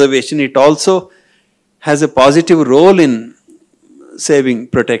of conservation, it also has a positive role in saving,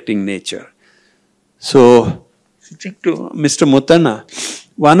 protecting nature. So, switching to Mr. Muthanna,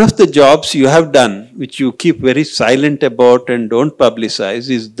 one of the jobs you have done, which you keep very silent about and don't publicize,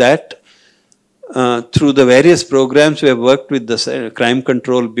 is that through the various programs we have worked with the Crime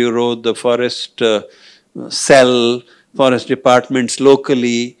Control Bureau, the Forest Cell, forest departments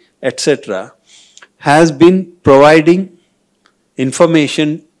locally, etc., has been providing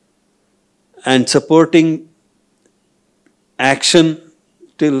information and supporting action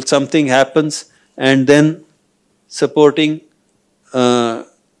till something happens, and then supporting the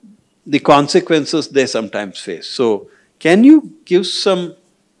consequences they sometimes face. So, can you give some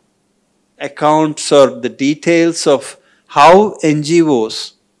accounts or the details of how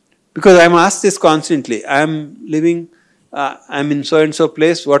NGOs, because I'm asked this constantly, I'm living, I'm in so and so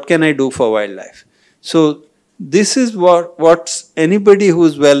place, what can I do for wildlife? So this is what's anybody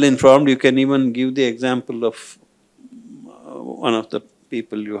who's well informed, you can even give the example of one of the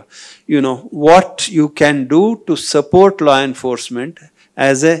people you know, what you can do to support law enforcement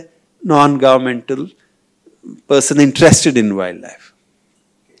as a non-governmental person interested in wildlife.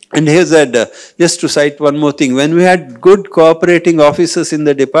 And here's that, just to cite one more thing, when we had good cooperating officers in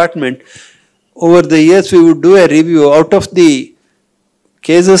the department, over the years we would do a review. Out of the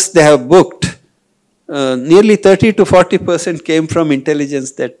cases they have booked, nearly 30 to 40% came from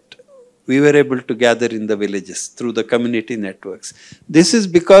intelligence that we were able to gather in the villages through the community networks. This is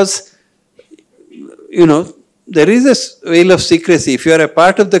because, there is a veil of secrecy. If you are a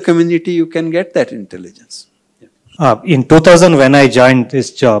part of the community, you can get that intelligence. In 2000, when I joined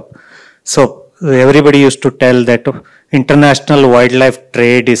this job, so everybody used to tell that international wildlife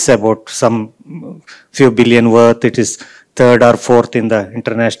trade is about some few billion worth. It is third or fourth in the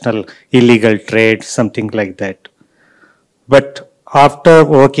international illegal trade, something like that. But after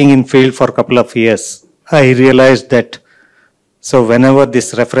working in field for a couple of years, I realized that, so whenever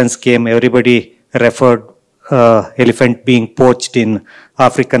this reference came, everybody referred elephant being poached in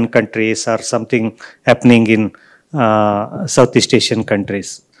African countries or something happening in Southeast Asian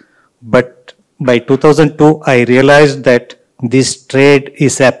countries. But by 2002, I realized that this trade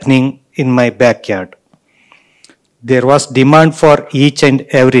is happening in my backyard. There was demand for each and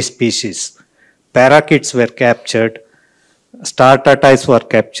every species. Parakeets were captured, star tortoise were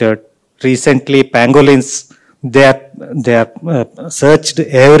captured. Recently, pangolins, they are searched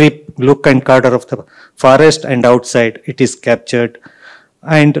every nook and corner of the forest and outside, it is captured.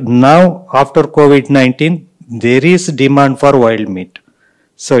 And now, after COVID-19, there is demand for wild meat.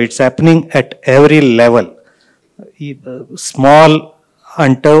 So it's happening at every level. Small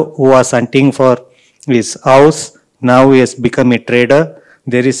hunter who was hunting for his house, now he has become a trader.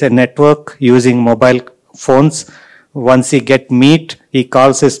 There is a network using mobile phones. Once he gets meat, he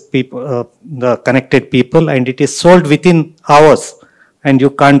calls his people, the connected people, and it is sold within hours, and you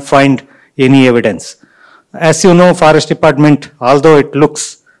can't find any evidence. As you know, Forest Department, although it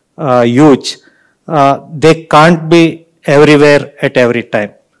looks huge, they can't be everywhere at every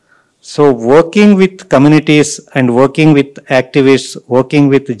time. So working with communities and working with activists, working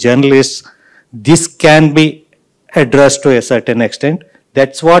with journalists, this can be addressed to a certain extent.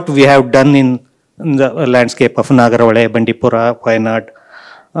 That's what we have done in the landscape of Nagaravale, Bandipura, Wayanad.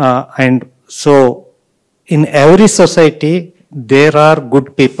 And so in every society, there are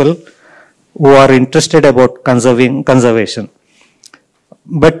good people who are interested about conservation.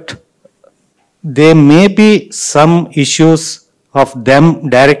 But there may be some issues of them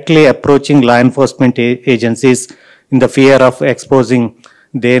directly approaching law enforcement agencies in the fear of exposing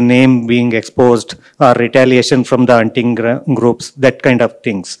their name being exposed or retaliation from the hunting groups, that kind of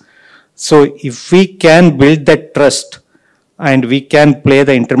things. So if we can build that trust and we can play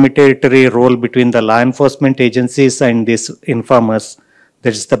the intermediary role between the law enforcement agencies and these informers,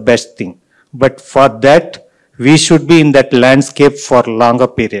 that is the best thing. But for that, we should be in that landscape for longer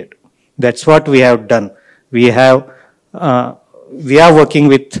period. That's what we have done. We are working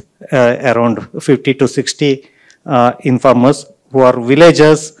with around 50 to 60 informers who are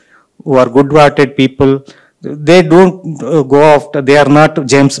villagers, who are good-hearted people. They don't go after, they are not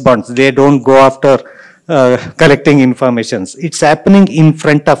James Bonds. They don't go after collecting informations. It's happening in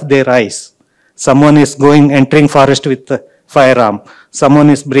front of their eyes. Someone is entering forest with a firearm. Someone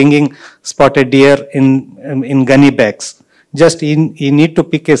is bringing spotted deer in gunny bags. Just he need to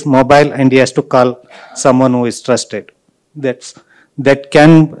pick his mobile and he has to call someone who is trusted. That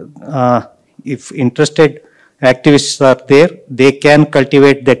can, if interested activists are there, they can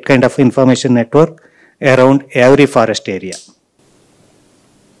cultivate that kind of information network around every forest area.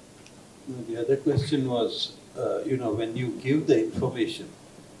 The other question was, when you give the information,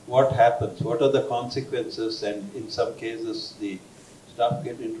 what happens? What are the consequences? And in some cases, the staff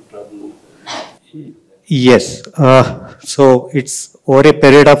get into trouble. Yes. So it's over a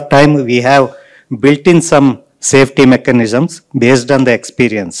period of time, we have built in some safety mechanisms based on the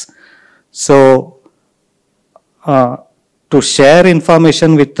experience. So to share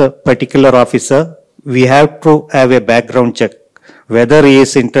information with a particular officer, we have to have a background check, whether he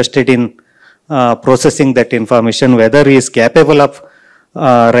is interested in processing that information, whether he is capable of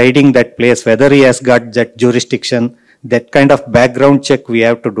riding that place, whether he has got that jurisdiction, that kind of background check we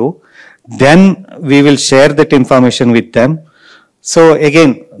have to do. Then we will share that information with them. So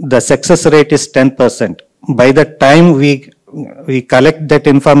again, the success rate is 10%. By the time we collect that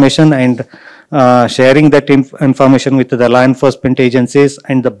information and sharing that information with the law enforcement agencies,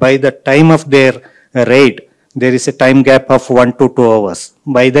 and by the time of their raid, there is a time gap of 1 to 2 hours.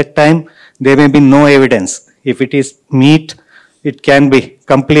 By that time, there may be no evidence. If it is meat, it can be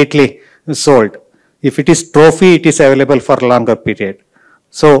completely sold. If it is trophy, it is available for a longer period.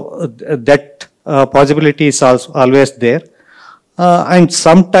 So that possibility is also always there. And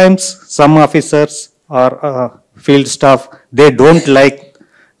sometimes some officers or field staff, they don't like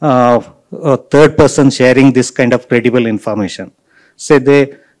a third person sharing this kind of credible information. So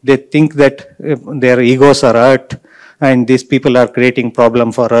they think that their egos are hurt and these people are creating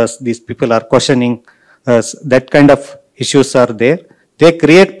problem for us, these people are questioning us, that kind of issues are there. They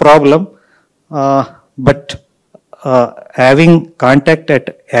create problem, but having contact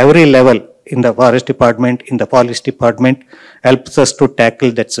at every level in the forest department, in the police department, helps us to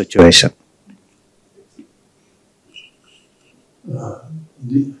tackle that situation.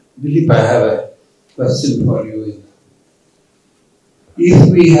 Dilip, I have a question for you.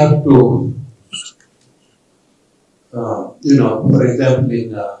 If we have to, for example,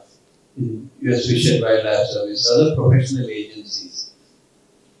 in US Fish and Wildlife Service, other professional agencies,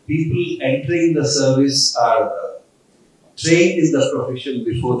 people entering the service are trained in the profession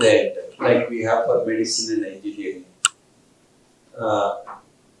before they enter, like we have for medicine and engineering.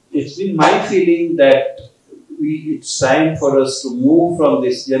 It's been my feeling that it's time for us to move from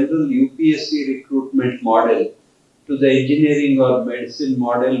this general UPSC recruitment model to the engineering or medicine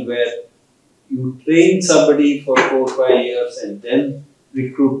model where you train somebody for 4 or 5 years and then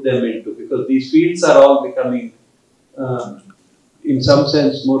recruit them into, because these fields are all becoming, in some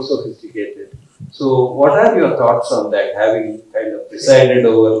sense, more sophisticated. So what are your thoughts on that, having kind of presided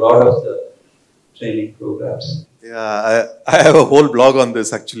over a lot of the training programs? Yeah, I have a whole blog on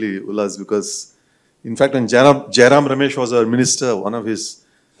this actually, Ullas, because in fact when Jairam Ramesh was our minister, one of his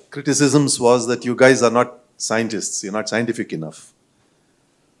criticisms was that you guys are not scientists, you're not scientific enough.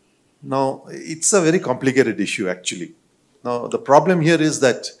 Now, it's a very complicated issue actually. Now, the problem here is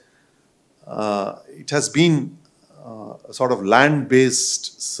that it has been a sort of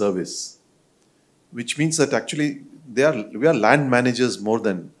land-based service, which means that actually we are land managers more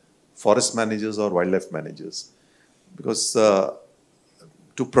than forest managers or wildlife managers. Because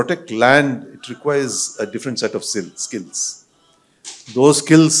to protect land, it requires a different set of skills. Those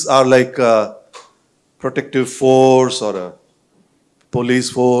skills are like a protective force or a police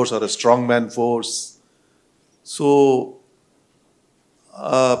force or a strongman force. So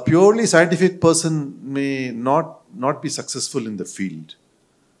a purely scientific person may not be successful in the field.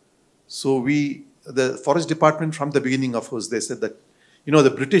 So the forest department from the beginning, of course, they said that, the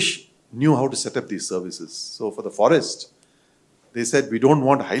British knew how to set up these services. So for the forest, they said, we don't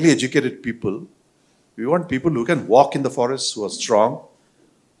want highly educated people. We want people who can walk in the forest, who are strong,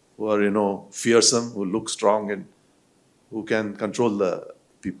 who are, fearsome, who look strong and who can control the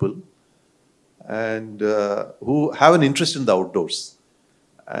people and who have an interest in the outdoors.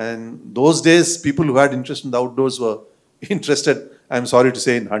 And those days, people who had interest in the outdoors were interested, I'm sorry to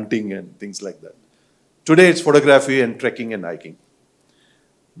say, in hunting and things like that. Today, it's photography and trekking and hiking.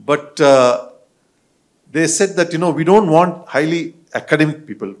 But they said that, we don't want highly academic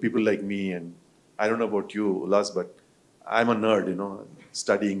people like me, and I don't know about you, Ullas, but I'm a nerd,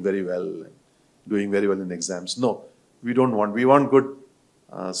 studying very well, and doing very well in exams. No, we want good,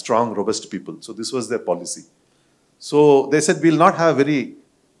 strong, robust people. So this was their policy. So they said, we'll not have very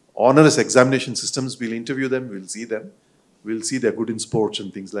onerous examination systems. We'll interview them, we'll see them. We'll see they're good in sports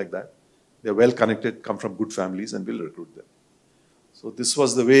and things like that. They're well connected, come from good families, and we'll recruit them. So this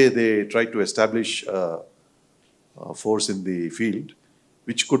was the way they tried to establish a force in the field,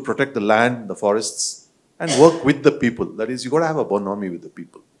 which could protect the land, the forests, and work with the people. That is, you got to have a bonhomie with the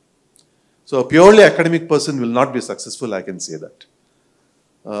people. So a purely academic person will not be successful, I can say that.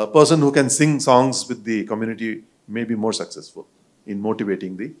 A person who can sing songs with the community may be more successful in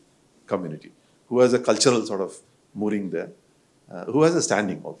motivating the community, who has a cultural sort of mooring there, who has a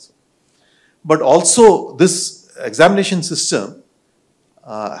standing also. But also this examination system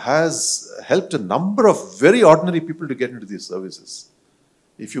has helped a number of very ordinary people to get into these services.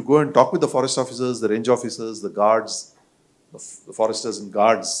 If you go and talk with the forest officers, the range officers, the guards, the foresters and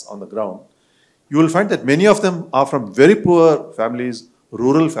guards on the ground, you will find that many of them are from very poor families,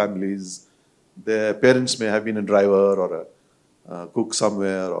 rural families. Their parents may have been a driver or a cook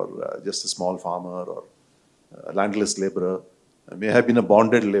somewhere or just a small farmer or a landless laborer, may have been a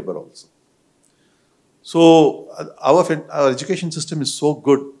bonded labor also. So our education system is so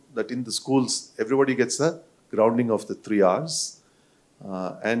good that in the schools, everybody gets a grounding of the 3 R's.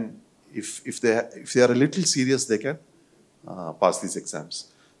 And if they are a little serious, they can pass these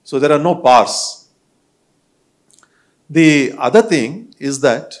exams. So there are no bars. The other thing is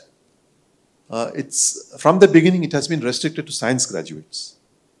that from the beginning, it has been restricted to science graduates.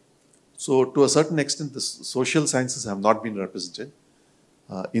 So to a certain extent, the social sciences have not been represented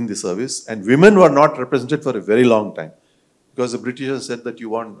in the service, and women were not represented for a very long time because the Britishers said that you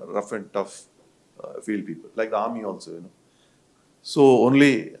want rough and tough field people, like the army also, So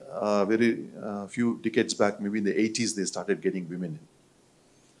only very few decades back, maybe in the 80s, they started getting women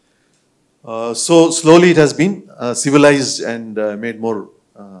in. So slowly it has been civilized and made more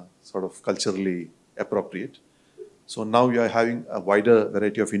sort of culturally appropriate. So now you are having a wider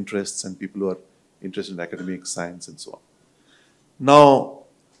variety of interests and people who are interested in academic science and so on. Now,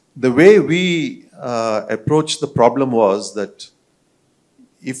 the way we approached the problem was that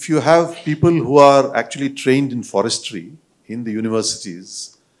if you have people who are actually trained in forestry in the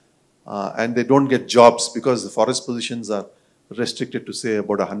universities and they don't get jobs because the forest positions are restricted to say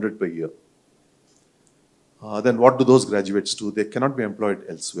about 100 per year. Then what do those graduates do? They cannot be employed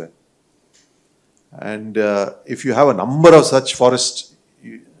elsewhere. And if you have a number of such forest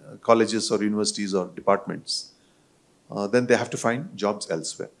colleges or universities or departments, then they have to find jobs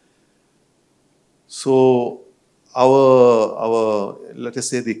elsewhere. So our let us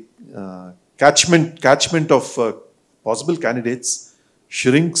say the catchment of possible candidates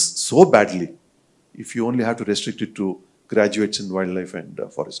shrinks so badly if you only have to restrict it to graduates in wildlife and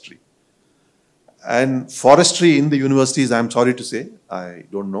forestry. And forestry in the universities, I'm sorry to say, I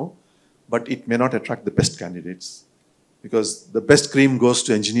don't know, but it may not attract the best candidates because the best cream goes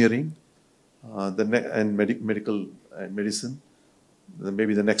to engineering and medical and medicine. Then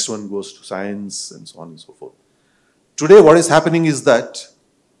maybe the next one goes to science and so on and so forth. Today, what is happening is that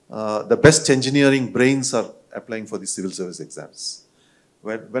the best engineering brains are applying for the civil service exams.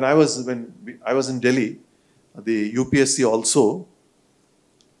 When I was in Delhi, the UPSC also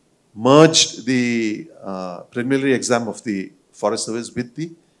merged the preliminary exam of the forest service with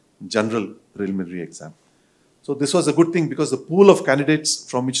the general preliminary exam. So this was a good thing because the pool of candidates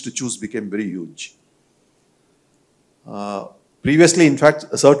from which to choose became very huge. Previously, in fact,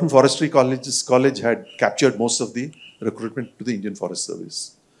 a certain forestry college had captured most of the recruitment to the Indian Forest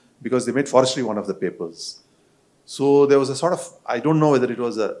Service because they made forestry one of the papers. So there was a sort of, I don't know whether it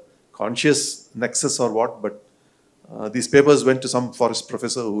was a conscious nexus or what, but these papers went to some forest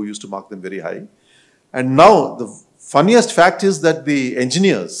professor who used to mark them very high. And now the funniest fact is that the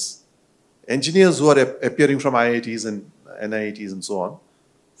engineers who are appearing from IITs and NIITs and so on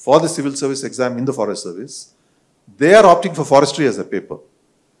for the civil service exam in the forest service, they are opting for forestry as a paper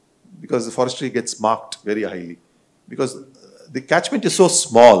because the forestry gets marked very highly. Because the catchment is so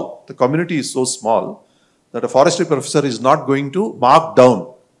small, the community is so small that a forestry professor is not going to mark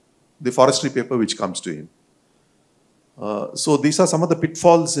down the forestry paper which comes to him. So these are some of the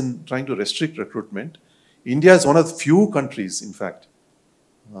pitfalls in trying to restrict recruitment. India is one of the few countries, in fact,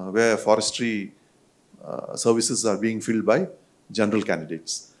 where forestry services are being filled by general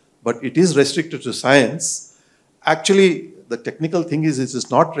candidates. But it is restricted to science. Actually, the technical thing is it is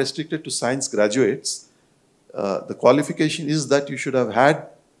not restricted to science graduates. The qualification is that you should have had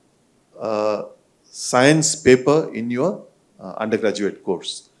a science paper in your undergraduate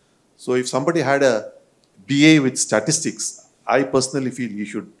course. So if somebody had a BA with statistics, I personally feel you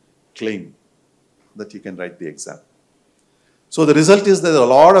should claim that you can write the exam. So the result is that there are a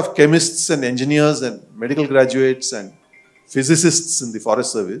lot of chemists and engineers and medical graduates and physicists in the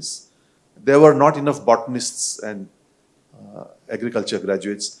forest service. There were not enough botanists and agriculture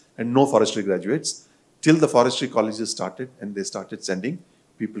graduates and no forestry graduates till the forestry colleges started and they started sending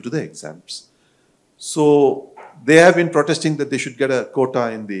people to the exams. So they have been protesting that they should get a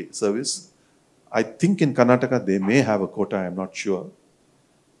quota in the service. I think in Karnataka they may have a quota, I'm not sure.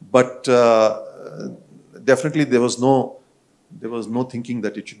 But definitely there was no thinking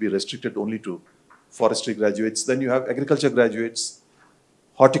that it should be restricted only to forestry graduates. Then you have agriculture graduates,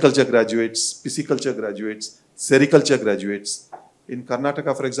 horticulture graduates, pisciculture graduates, sericulture graduates. In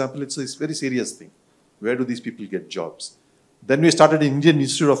Karnataka, for example, it's a very serious thing. Where do these people get jobs? Then we started an Indian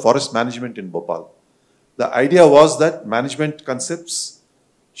Institute of Forest Management in Bhopal. The idea was that management concepts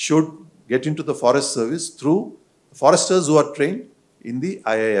should get into the forest service through foresters who are trained in the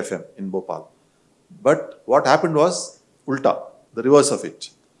IIFM in Bhopal. But what happened was ulta, the reverse of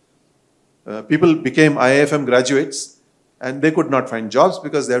it. People became IIFM graduates and they could not find jobs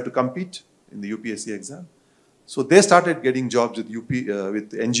because they have to compete in the UPSC exam. So they started getting jobs with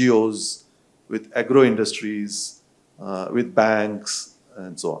with NGOs, with agro industries, with banks,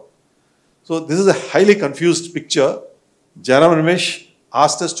 and so on. So this is a highly confused picture. Jayaram Ramesh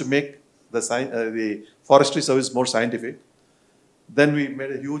asked us to make the forestry service more scientific. Then we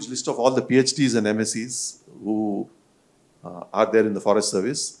made a huge list of all the PhDs and MScs who are there in the forest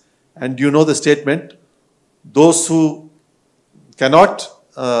service. And you know the statement, those who cannot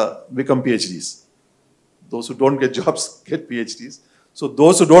become PhDs. Those who don't get jobs get PhDs. So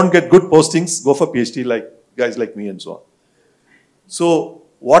those who don't get good postings go for PhD, like guys like me and so on. So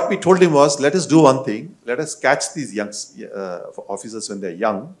what we told him was, let us do one thing. Let us catch these young officers when they're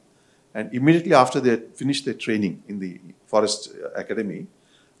young. And immediately after they finish their training in the forest academy,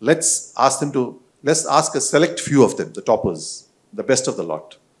 let's ask a select few of them, the toppers, the best of the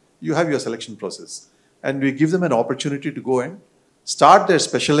lot. You have your selection process. And we give them an opportunity to go and start their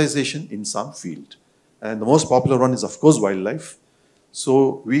specialization in some field. And the most popular one is, of course, wildlife.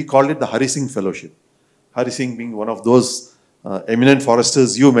 So we called it the Hari Singh Fellowship. Hari Singh being one of those eminent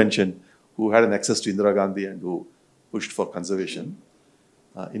foresters you mentioned, who had an access to Indira Gandhi and who pushed for conservation.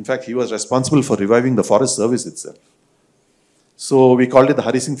 In fact, he was responsible for reviving the forest service itself. So we called it the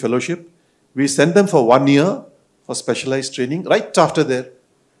Hari Singh Fellowship. We sent them for 1 year for specialized training right after their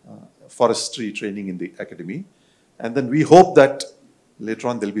forestry training in the academy. And then we hope that later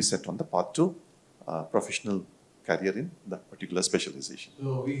on they'll be set on the path to professional career in that particular specialization.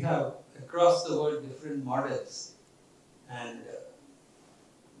 So we have across the world different models, and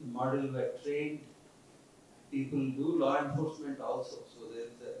the model were trained. People do law enforcement also. So there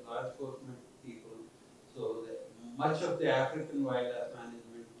is a law enforcement people. So much of the African wildlife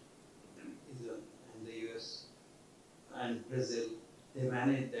management is in the US and Brazil. They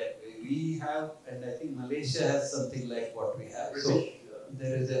manage that way. We have, and I think Malaysia has something like what we have. So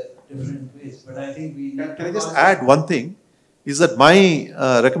there is a different ways. But I think we need Can I just add one thing? Is that my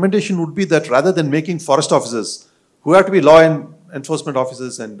recommendation would be that rather than making forest officers, who have to be law enforcement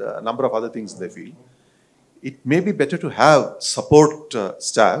officers and a number of other things they feel, it may be better to have support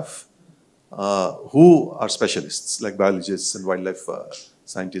staff who are specialists, like biologists and wildlife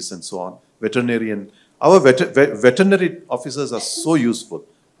scientists and so on, veterinarian. Our veterinary officers are so useful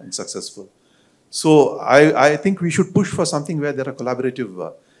and successful. So I think we should push for something where there are collaborative.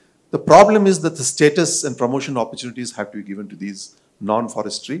 The problem is that the status and promotion opportunities have to be given to these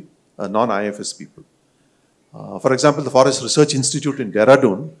non-forestry, non-IFS people. For example, the Forest Research Institute in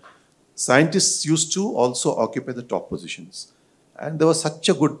Dehradun, scientists used to also occupy the top positions. And there was such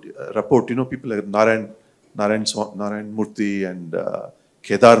a good report, you know, people like Narayan Murthy and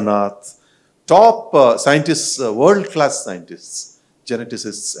Kedarnath, top scientists, world-class scientists,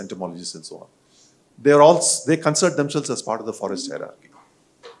 geneticists, entomologists and so on. They consider themselves as part of the forest hierarchy.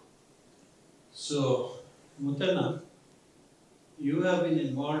 So, Muthanna, you have been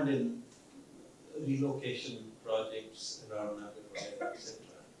involved in relocation projects around Nagarwala, etc.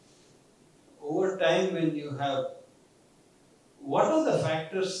 Over time, when you have, what are the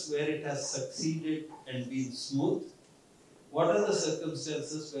factors where it has succeeded and been smooth? What are the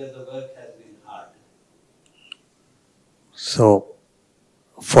circumstances where the work has been hard? So,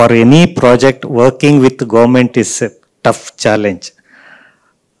 for any project, working with the government is a tough challenge.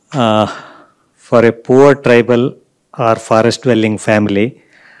 For a poor tribal or forest dwelling family.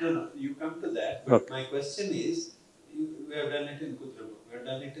 No, you come to that. But okay. My question is, we have done it in Kudrabuk, we have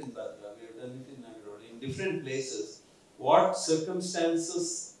done it in Badra, we have done it in Nagarwala, in different places. What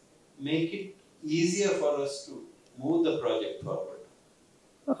circumstances make it easier for us to move the project forward?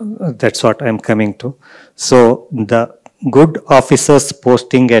 That's what I'm coming to. So the good officers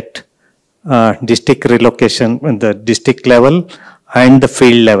posting at district relocation, the district level and the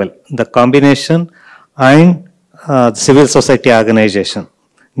field level, the combination and civil society organization.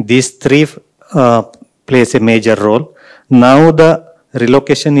 These three plays a major role. Now the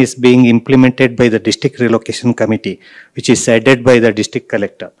relocation is being implemented by the district relocation committee, which is headed by the district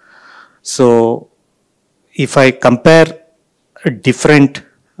collector. So if I compare different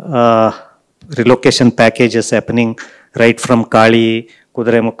relocation packages happening right from Kali,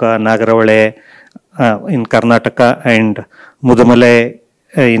 Kudremukha, Nagaravale in Karnataka and Mudamalai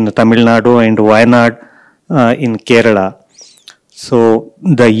in Tamil Nadu and Wayanad in Kerala. So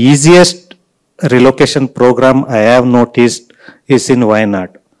the easiest relocation program I have noticed is in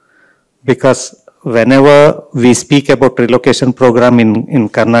Wayanad, because whenever we speak about relocation program in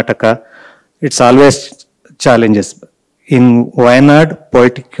Karnataka, it's always challenges. In Wayanad,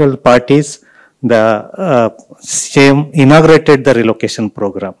 political parties, the same inaugurated the relocation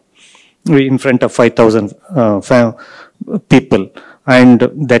program in front of 5,000 people, and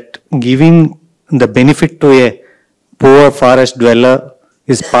that giving the benefit to a poor forest dweller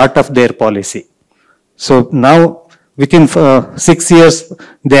is part of their policy. So now within 6 years,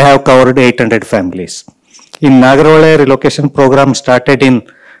 they have covered 800 families. In Nagaravale, relocation program started in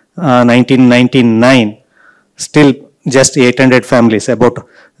 1999, still just 800 families, about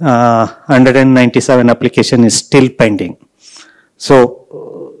 197 application is still pending.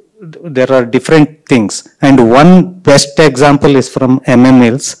 So there are different things. And one best example is from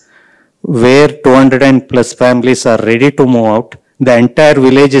Mills, where 200 plus families are ready to move out. The entire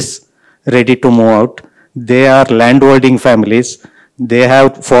village is ready to move out. They are landholding families. They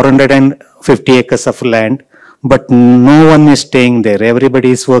have 450 acres of land, but no one is staying there.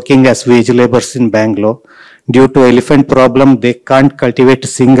 Everybody is working as wage laborers in Bangalore. Due to elephant problem, they can't cultivate a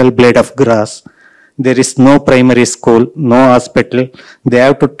single blade of grass. There is no primary school, no hospital. They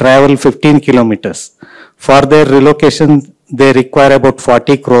have to travel 15 kilometers. For their relocation, they require about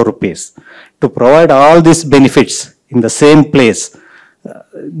 40 crore rupees. To provide all these benefits in the same place,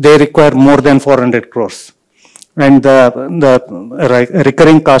 they require more than 400 crores. And the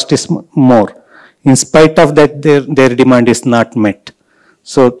recurring cost is more. In spite of that, their demand is not met.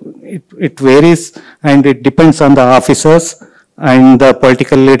 So it varies, and it depends on the officers, and the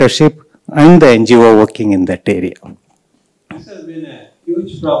political leadership and the NGO working in that area. This has been a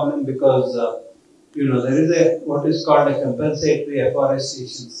huge problem because there is a what is called a compensatory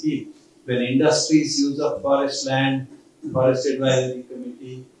afforestation scheme. When industries use up forest land, Forest Advisory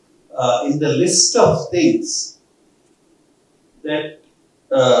Committee, in the list of things that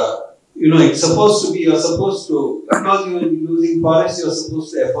it's supposed to be, you're supposed to, because you're using forest, you're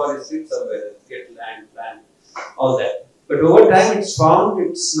supposed to afforest it somewhere, get land, plant, all that. But over time, it's found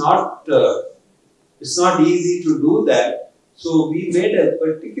it's not easy to do that. So we made a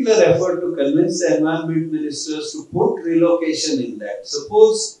particular effort to convince the environment ministers to put relocation in that.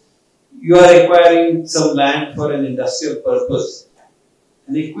 Suppose you are acquiring some land for an industrial purpose,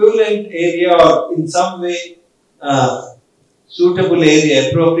 an equivalent area or in some way suitable area,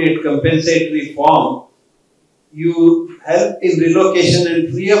 appropriate compensatory form, you help in relocation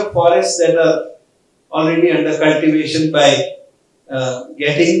and free up forests that are already under cultivation by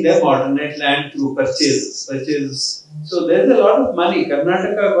getting them alternate land through purchases. So there is a lot of money.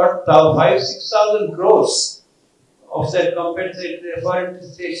 Karnataka got 5,000-6,000 crores of that compensatory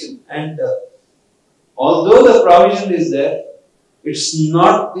afforestation, and although the provision is there, it's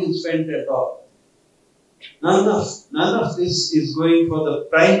not been spent at all. None of this is going for the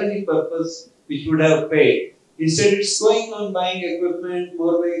primary purpose which would have paid. Instead, it's going on buying equipment,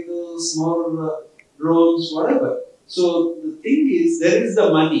 more vehicles, more drones, whatever. So the thing is, there is the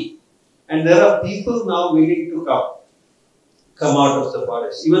money, and there are people now willing to come out of the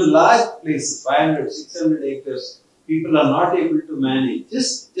forest. Even large places, 500, 600 acres, people are not able to manage.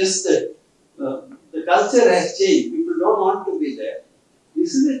 Just that the culture has changed. People don't want to be there.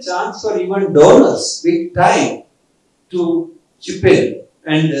 This is a chance for even donors, big time, to chip in.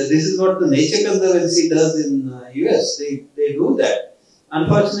 And this is what the Nature Conservancy does in US. They do that.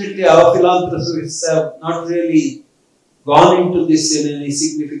 Unfortunately, our philanthropists have not really gone into this in any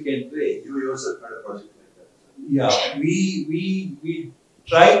significant way. You yourself had a project like that. Yeah, we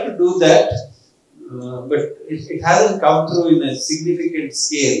try to do that, but it hasn't come through in a significant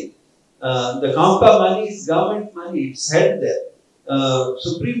scale. The Kampa money is government money, it's held there.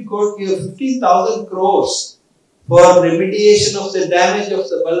 Supreme Court gave 15,000 crores for remediation of the damage of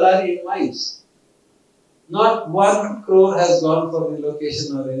the Ballari mines. Not 1 crore has gone for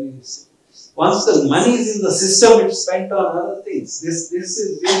relocation or anything. Once the money is in the system, it's spent on other things. This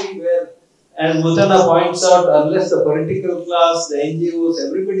is really where, as Muthanna points out, unless the political class, the NGOs,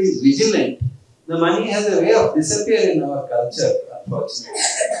 everybody is vigilant, the money has a way of disappearing in our culture, unfortunately.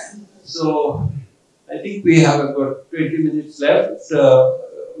 So, I think we have about 20 minutes left.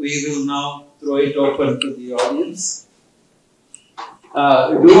 We will now throw it open to the audience.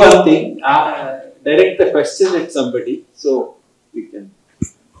 Do one thing, direct the question at somebody, so we can.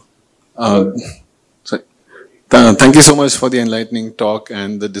 Thank you so much for the enlightening talk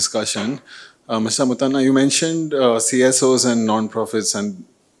and the discussion. Mr. Muthanna, you mentioned CSOs and non-profits, and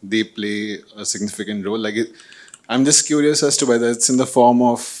they play a significant role. I'm just curious as to whether it's in the form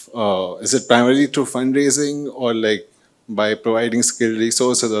of, is it primarily through fundraising or by providing skilled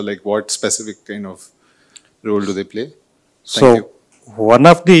resources, or what specific kind of role do they play? Thank you. One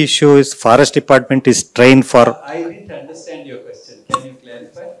of the issues is Forest Department is trained for... I didn't understand your question. Can you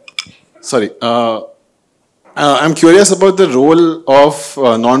clarify? Sorry. I'm curious about the role of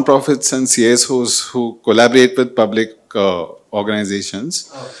non-profits and CSOs who collaborate with public organizations.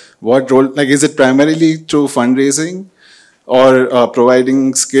 Okay. What role, is it primarily through fundraising or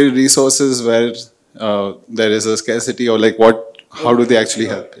providing skilled resources where there is a scarcity, or how do they actually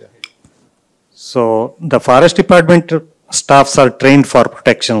help? Yeah. So the Forest Department staffs are trained for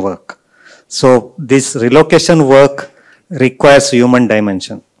protection work. So this relocation work requires human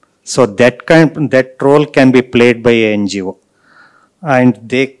dimension. So that role can be played by a NGO, and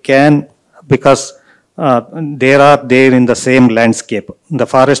they can, because they are there in the same landscape. The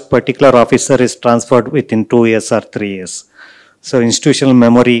forest particular officer is transferred within 2 years or 3 years. So institutional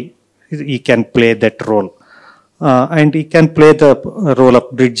memory, he can play that role, and he can play the role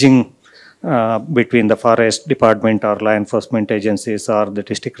of bridging between the forest department or law enforcement agencies or the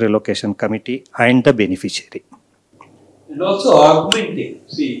district relocation committee and the beneficiary. And also augmenting.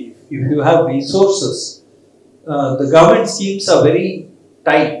 See, if you have resources, the government schemes are very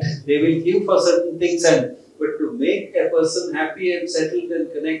tight. They will give for certain things, but to make a person happy and settled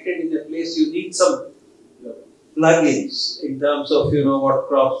and connected in a place, you need some plugins in terms of what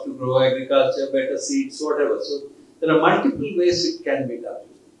crops to grow, agriculture, better seeds, whatever. So there are multiple ways it can be done.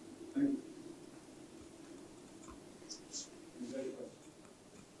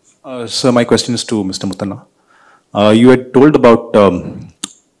 So my question is to Mr. Muthanna. You had told about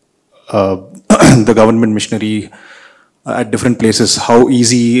the government machinery at different places, how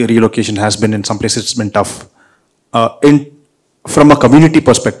easy relocation has been. In some places it's been tough. From a community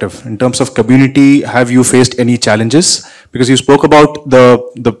perspective, in terms of community, have you faced any challenges? Because you spoke about the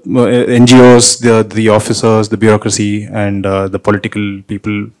NGOs, the officers, the bureaucracy, and the political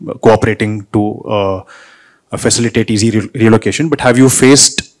people cooperating to facilitate easy relocation. But have you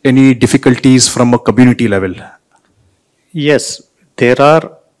faced any difficulties from a community level? Yes, there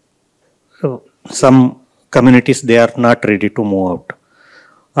are some communities, they are not ready to move out.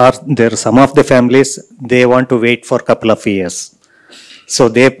 Or there are some of the families, they want to wait for a couple of years. So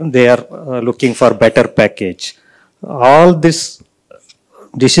they are looking for better package. All this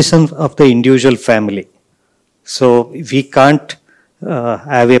decisions of the individual family. So we can't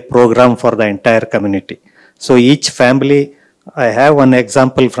have a program for the entire community. So each family, I have one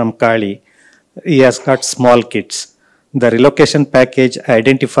example from Kali. He has got small kids. The relocation package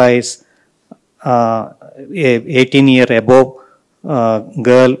identifies a 18-year above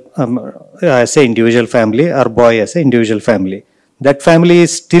girl as an individual family or boy as an individual family. That family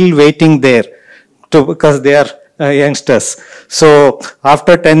is still waiting there because they are youngsters. So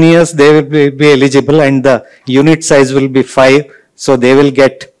after 10 years, they will be eligible and the unit size will be 5. So they will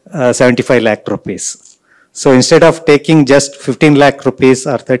get 75 lakh rupees. So instead of taking just 15 lakh rupees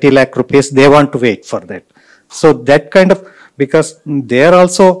or 30 lakh rupees, they want to wait for that. So that kind of, because they are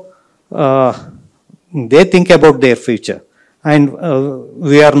also, they think about their future. And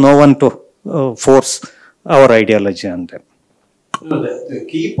we are no one to force our ideology on them. No, the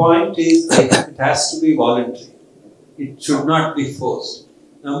key point is that it has to be voluntary. It should not be forced.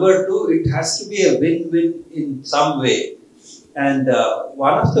 Number two, it has to be a win-win in some way. And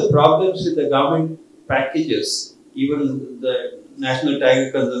one of the problems with the government packages, even the National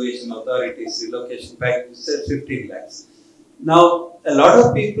Tiger Conservation Authority's relocation package said 15 lakhs. Now, a lot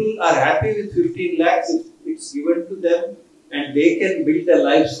of people are happy with 15 lakhs if it's given to them and they can build their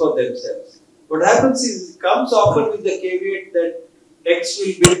lives for themselves. What happens is, it comes often with the caveat that X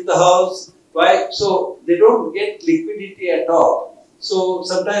will build the house, Y, so they don't get liquidity at all. So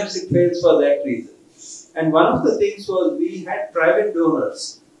sometimes it fails for that reason. And one of the things was, we had private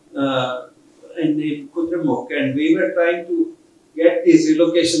donors in Kudramukh, and we were trying to get these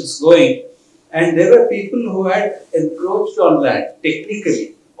relocations going. And there were people who had encroached on land,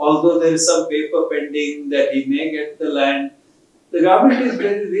 technically, although there is some paper pending that he may get the land. The government is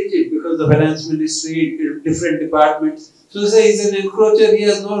very rigid because the finance ministry, different departments. So say he's an encroacher, he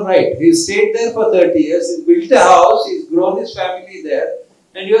has no right. He's stayed there for 30 years, he's built a house, he's grown his family there,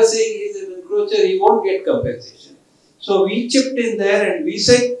 and you're saying he's an encroacher, he won't get compensation. So we chipped in there and we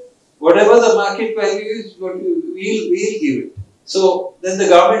said, whatever the market value is, we'll give it. So then the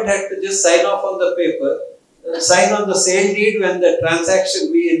government had to just sign off on the paper, sign on the sale deed when the transaction,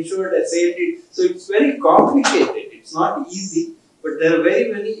 we ensured a sale deed. So it's very complicated, it's not easy, but there are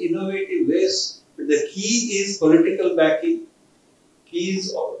very many innovative ways. But the key is political backing, key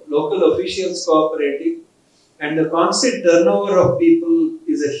is local officials cooperating, and the constant turnover of people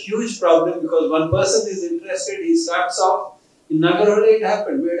is a huge problem because one person is interested, he starts off. In Nagarhole it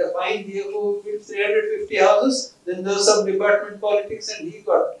happened, we had a fine DFO who built 350 houses, then there was some department politics and he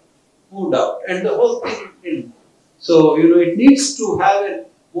got moved out, and the whole thing didn't. So, it needs to have a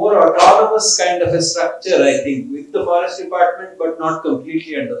more autonomous kind of a structure, I think, with the forest department, but not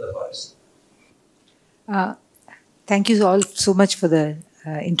completely under the forest. Thank you all so much for the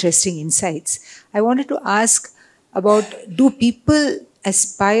interesting insights. I wanted to ask about, do people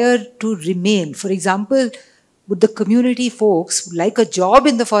aspire to remain? For example, would the community folks like a job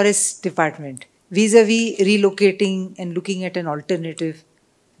in the forest department vis-a-vis relocating and looking at an alternative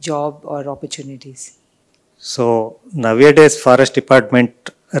job or opportunities? So nowadays forest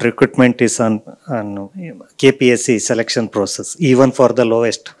department recruitment is on KPSC selection process, even for the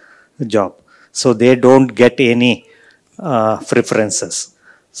lowest job. So they don't get any preferences.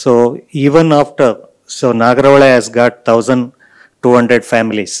 So even after, so Nagarhole has got 1,200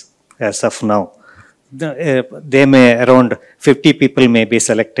 families as of now. They may, around 50 people may be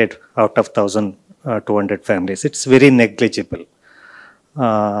selected out of 1,200 families. It's very negligible.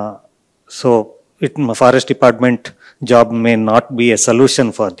 So forest department job may not be a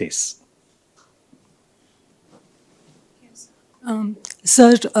solution for this.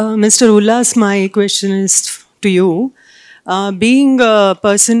 Sir, Mr. Ullas, my question is to you. Being a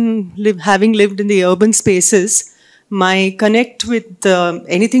person having lived in the urban spaces, my connect with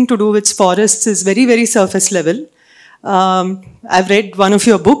anything to do with forests is very, very surface level. I've read one of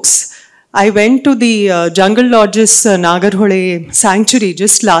your books. I went to the Jungle Lodges Nagarhole sanctuary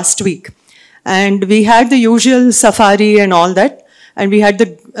just last week. And we had the usual safari and all that. And we had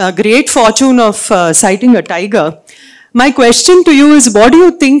the great fortune of sighting a tiger. My question to you is, what do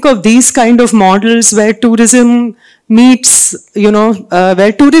you think of these kind of models where tourism meets,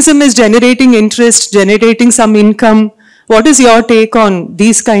 where tourism is generating interest, generating some income? What is your take on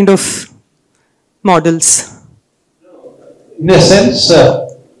these kind of models? In a sense,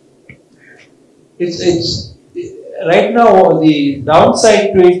 it's right now the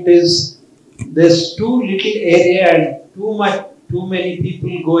downside to it is there's too little area and too many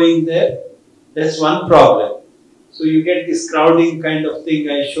people going there. That's one problem. So you get this crowding kind of thing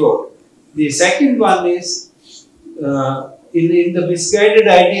I showed. The second one is in the misguided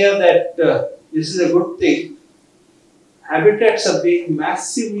idea that this is a good thing. Habitats are being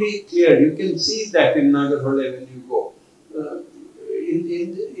massively cleared. You can see that in Nagarhole when you go.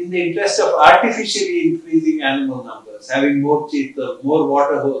 In the interest of artificially increasing animal numbers, having more cheetah, more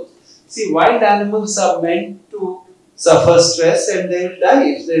water holes. See, wild animals are meant to suffer stress and they will die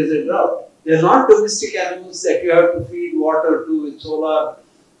if there is a drought. They are not domestic animals that you have to feed water to with solar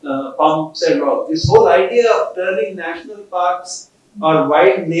pumps and all. This whole idea of turning national parks or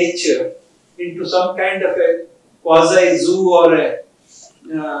wild nature into some kind of a quasi-zoo or a,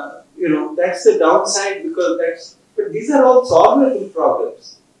 that's the downside because but these are all solvable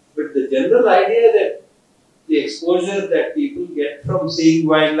problems. But the general idea that the exposure that people get from seeing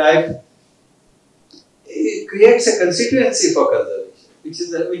wildlife, it creates a constituency for conservation, which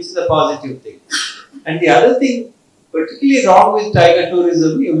is a positive thing. And the other thing, particularly wrong with tiger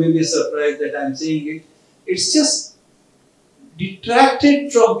tourism, you may be surprised that I'm saying it, it's just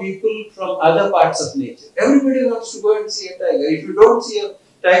detracted from people from other parts of nature. Everybody wants to go and see a tiger. If you don't see a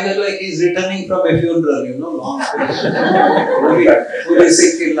tiger like he's returning from a funeral, long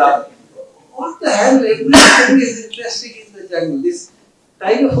what the hell? Everything is interesting in the jungle. This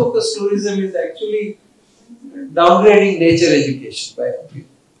tiger-focused tourism is actually downgrading nature education by people.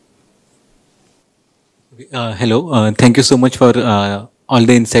 Hello, thank you so much for all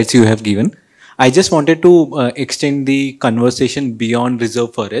the insights you have given. I just wanted to extend the conversation beyond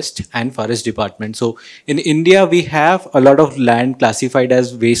reserve forest and forest department. So in India, we have a lot of land classified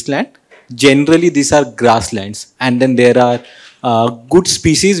as wasteland. Generally, these are grasslands. And then there are good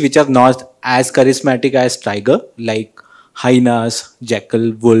species which are not as charismatic as tiger, like hyenas,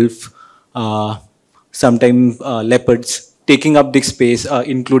 jackal, wolf, sometimes leopards, taking up the space,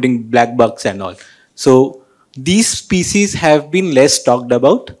 including black bucks and all. So these species have been less talked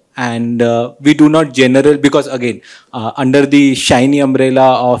about. And we do not because again, under the shiny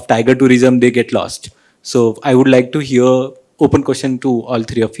umbrella of tiger tourism, they get lost. So I would like to hear, open question to all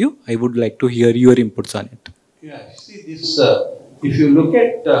three of you. I would like to hear your inputs on it. Yeah, see this, if you look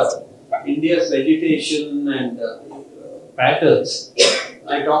at India's vegetation and patterns,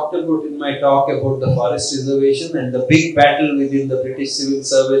 I talked about in my talk about the forest reservation and the big battle within the British civil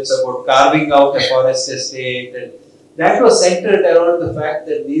servants about carving out a forest estate, and that was centered around the fact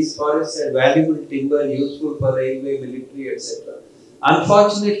that these forests had valuable timber useful for railway, military, etc.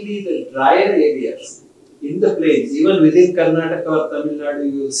 Unfortunately, the drier areas in the plains, even within Karnataka or Tamil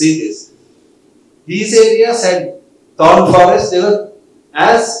Nadu, you will see this. These areas had thorn forests. They were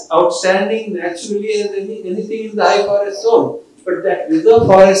as outstanding naturally as anything in the high forest zone. But that reserve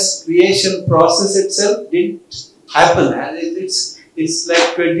forest creation process itself didn't happen. And it's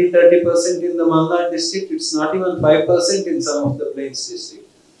like 20-30% in the Malnad district. It's not even 5% in some of the plains district.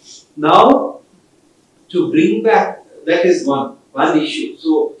 Now, to bring back, that is one issue.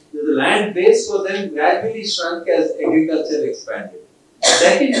 So, the land base for them gradually shrunk as agriculture expanded. The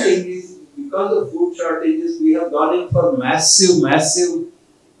second thing is, because of food shortages, we have gone in for massive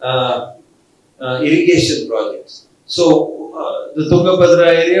irrigation projects. So, the Tungabhadra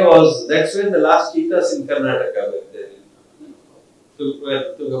area that's where the last cheetahs in Karnataka were there,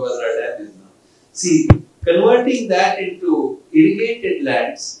 where Tungabhadra Dam is now. See, converting that into irrigated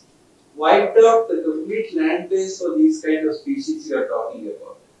lands wiped out the complete land base for these kind of species you are talking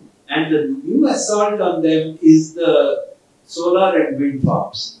about. And the new assault on them is the solar and wind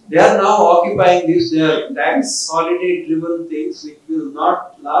farms. They are now occupying this. They are tax holiday driven things which will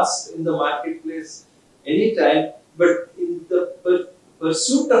not last in the marketplace anytime. But in the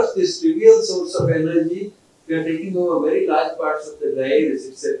pursuit of this trivial source of energy, we are taking over very large parts of the dry areas.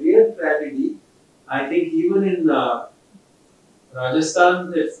 It's a real tragedy. I think even in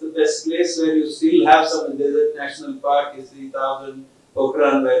Rajasthan, it's the best place where you still have some desert national park is 3000,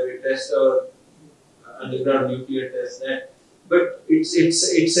 Pokhran, where we test our underground nuclear test net. But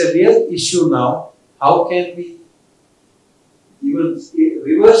it's a real issue now. How can we even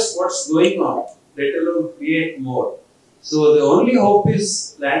reverse what's going on, let alone create more? So the only hope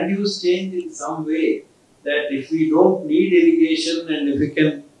is land use change in some way, that if we don't need irrigation and if we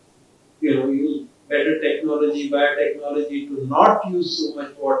can use better technology, biotechnology to not use so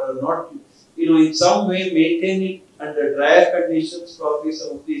much water, not, in some way maintain it under drier conditions. Probably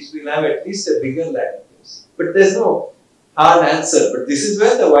some of these will have at least a bigger land use. But there's no hard answer. But this is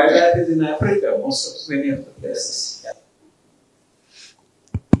where the wildlife is in Africa, many of the places. Yeah.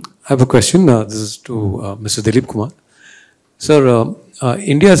 I have a question. This is to Mr. Dilip Kumar. Sir,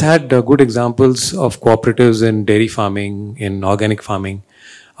 India has had good examples of cooperatives in dairy farming, in organic farming.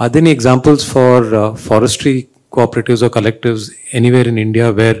 Are there any examples for forestry cooperatives or collectives anywhere in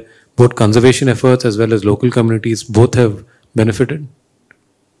India where both conservation efforts as well as local communities both have benefited?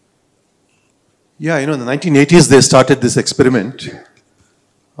 Yeah, in the 1980s they started this experiment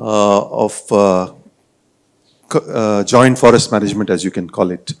of joint forest management, as you can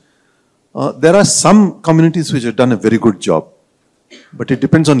call it. There are some communities which have done a very good job, but it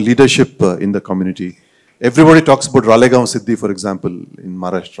depends on leadership in the community. Everybody talks about Ralegaon Siddhi, for example, in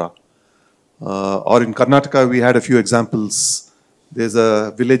Maharashtra. Or in Karnataka, we had a few examples. There's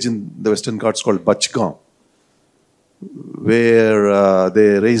a village in the Western Ghats called Bachgaon, where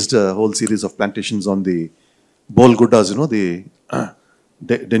they raised a whole series of plantations on the Bol Guddas,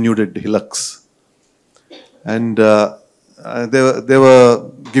 the denuded hillocks. And they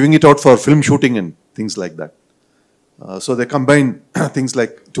were giving it out for film shooting and things like that. So they combine things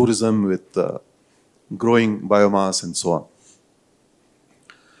like tourism with growing biomass and so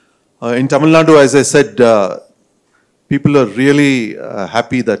on. In Tamil Nadu, as I said, people are really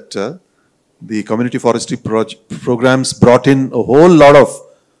happy that the community forestry programs brought in a whole lot of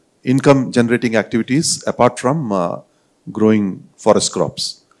income generating activities apart from growing forest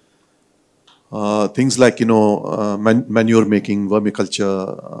crops. Things like, manure making,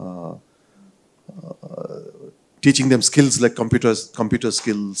 vermiculture, teaching them skills like computer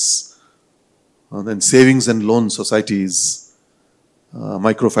skills, then savings and loan societies,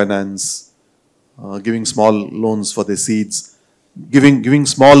 microfinance, giving small loans for their seeds, giving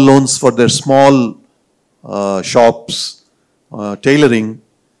small loans for their small shops, tailoring,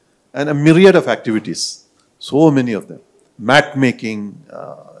 and a myriad of activities. So many of them. Mat making,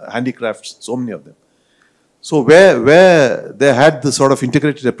 handicrafts, so many of them. So where they had this sort of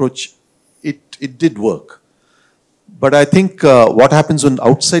integrated approach, it did work. But I think what happens when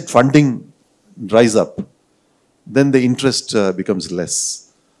outside funding dries up, then the interest becomes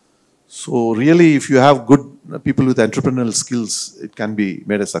less. So really, if you have good people with entrepreneurial skills, it can be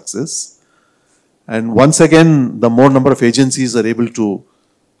made a success. And once again, the more number of agencies are able to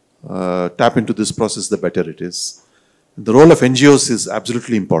tap into this process, the better it is. The role of NGOs is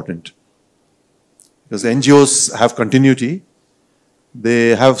absolutely important, because the NGOs have continuity.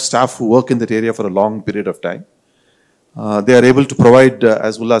 They have staff who work in that area for a long period of time. They are able to provide,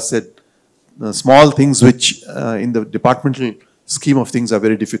 as Ullas said, small things which in the departmental scheme of things are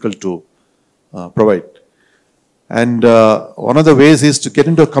very difficult to provide. And one of the ways is to get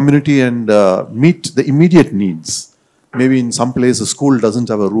into a community and meet the immediate needs. Maybe in some place a school doesn't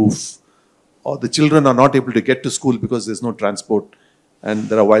have a roof, or the children are not able to get to school because there's no transport and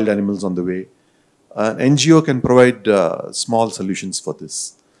there are wild animals on the way. An NGO can provide small solutions for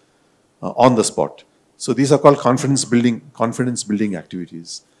this on the spot. So these are called confidence building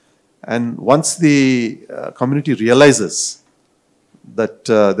activities. And once the community realizes that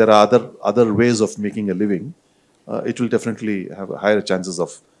there are other ways of making a living, it will definitely have higher chances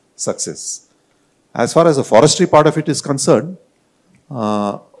of success. As far as the forestry part of it is concerned,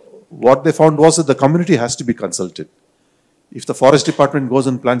 what they found was that the community has to be consulted. If the forest department goes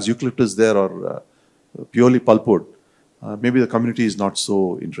and plants eucalyptus there or purely pulpwood, maybe the community is not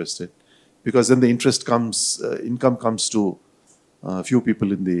so interested, because then the income comes to a few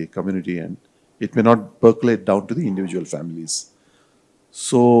people in the community and it may not percolate down to the individual families.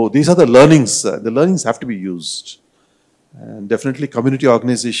 So these are the learnings. The learnings have to be used. And definitely community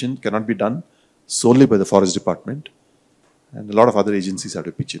organization cannot be done solely by the forest department, and a lot of other agencies have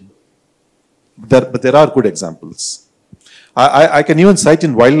to pitch in. But there are good examples. I can even cite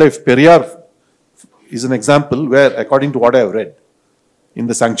in wildlife, Periyar is an example where, according to what I have read, in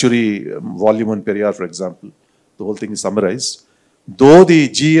the sanctuary volume on Periyar, for example, the whole thing is summarized. Though the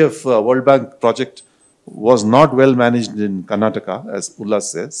GF World Bank project was not well managed in Karnataka, as Ullas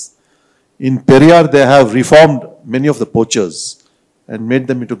says, in Periyar they have reformed many of the poachers and made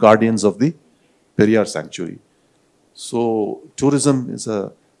them into guardians of the Periyar sanctuary. So tourism is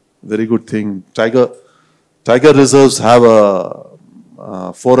a very good thing. Tiger reserves have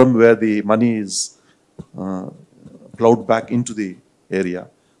a forum where the money is plowed back into the area.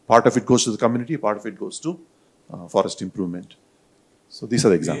 Part of it goes to the community, part of it goes to forest improvement. So these are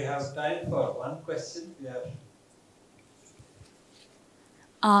the examples. We have time for one question.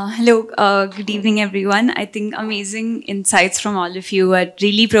 Hello, good evening, everyone. I think amazing insights from all of you had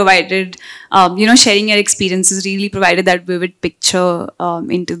really provided, sharing your experiences really provided that vivid picture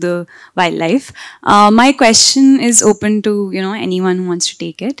into the wildlife. My question is open to, anyone who wants to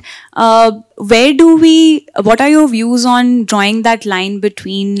take it. What are your views on drawing that line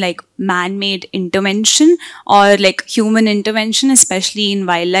between like man-made intervention or like human intervention, especially in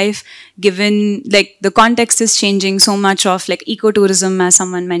wildlife, given like the context is changing so much of like ecotourism, as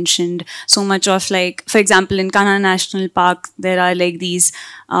someone mentioned, so much of like, for example, in Kanha National Park, there are like these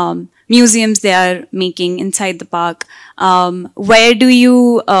museums they are making inside the park. Where do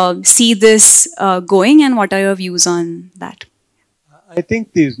you see this going, and what are your views on that? I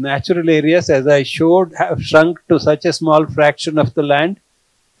think these natural areas, as I showed, have shrunk to such a small fraction of the land.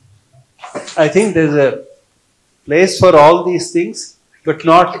 I think there's a place for all these things, but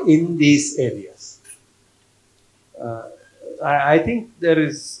not in these areas. I think there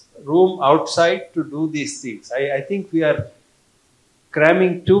is room outside to do these things. I think we are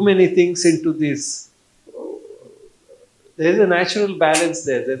cramming too many things into this. There is a natural balance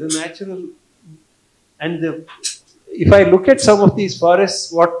there. There's a natural, and if I look at some of these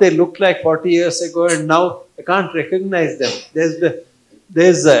forests, what they looked like 40 years ago, and now I can't recognize them.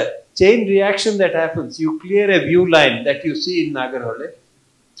 There's a chain reaction that happens. You clear a view line that you see in Nagarhole.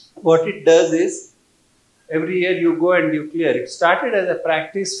 What it does is, every year you go and you clear. It started as a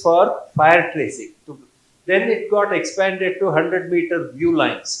practice for fire tracing. Then it got expanded to 100-meter view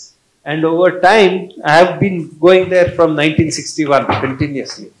lines. And over time, I have been going there from 1961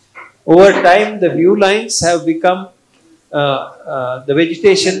 continuously. Over time, the view lines have become, the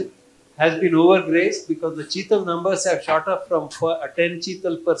vegetation has been overgrazed because the cheetal numbers have shot up from 10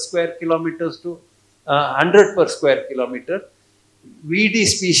 cheetal per square kilometers to 100 per square kilometer. Weedy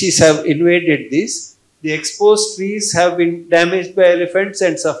species have invaded these. The exposed trees have been damaged by elephants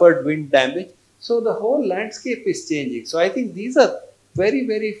and suffered wind damage. So the whole landscape is changing. So I think these are very,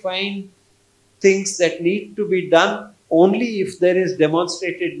 very fine things that need to be done only if there is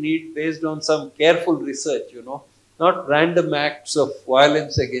demonstrated need based on some careful research, not random acts of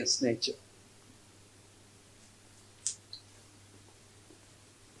violence against nature.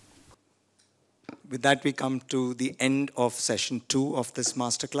 With that, we come to the end of session 2 of this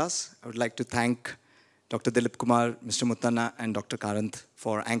masterclass. I would like to thank Dr. Dilip Kumar, Mr. Muthanna, and Dr. Karanth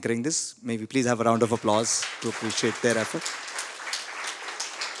for anchoring this. May we please have a round of applause to appreciate their effort.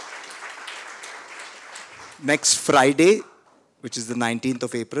 Next Friday, which is the 19th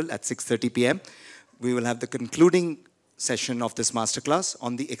of April at 6:30 p.m., we will have the concluding session of this masterclass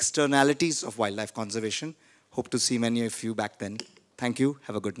on the externalities of wildlife conservation. Hope to see many of you back then. Thank you.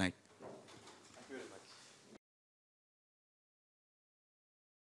 Have a good night.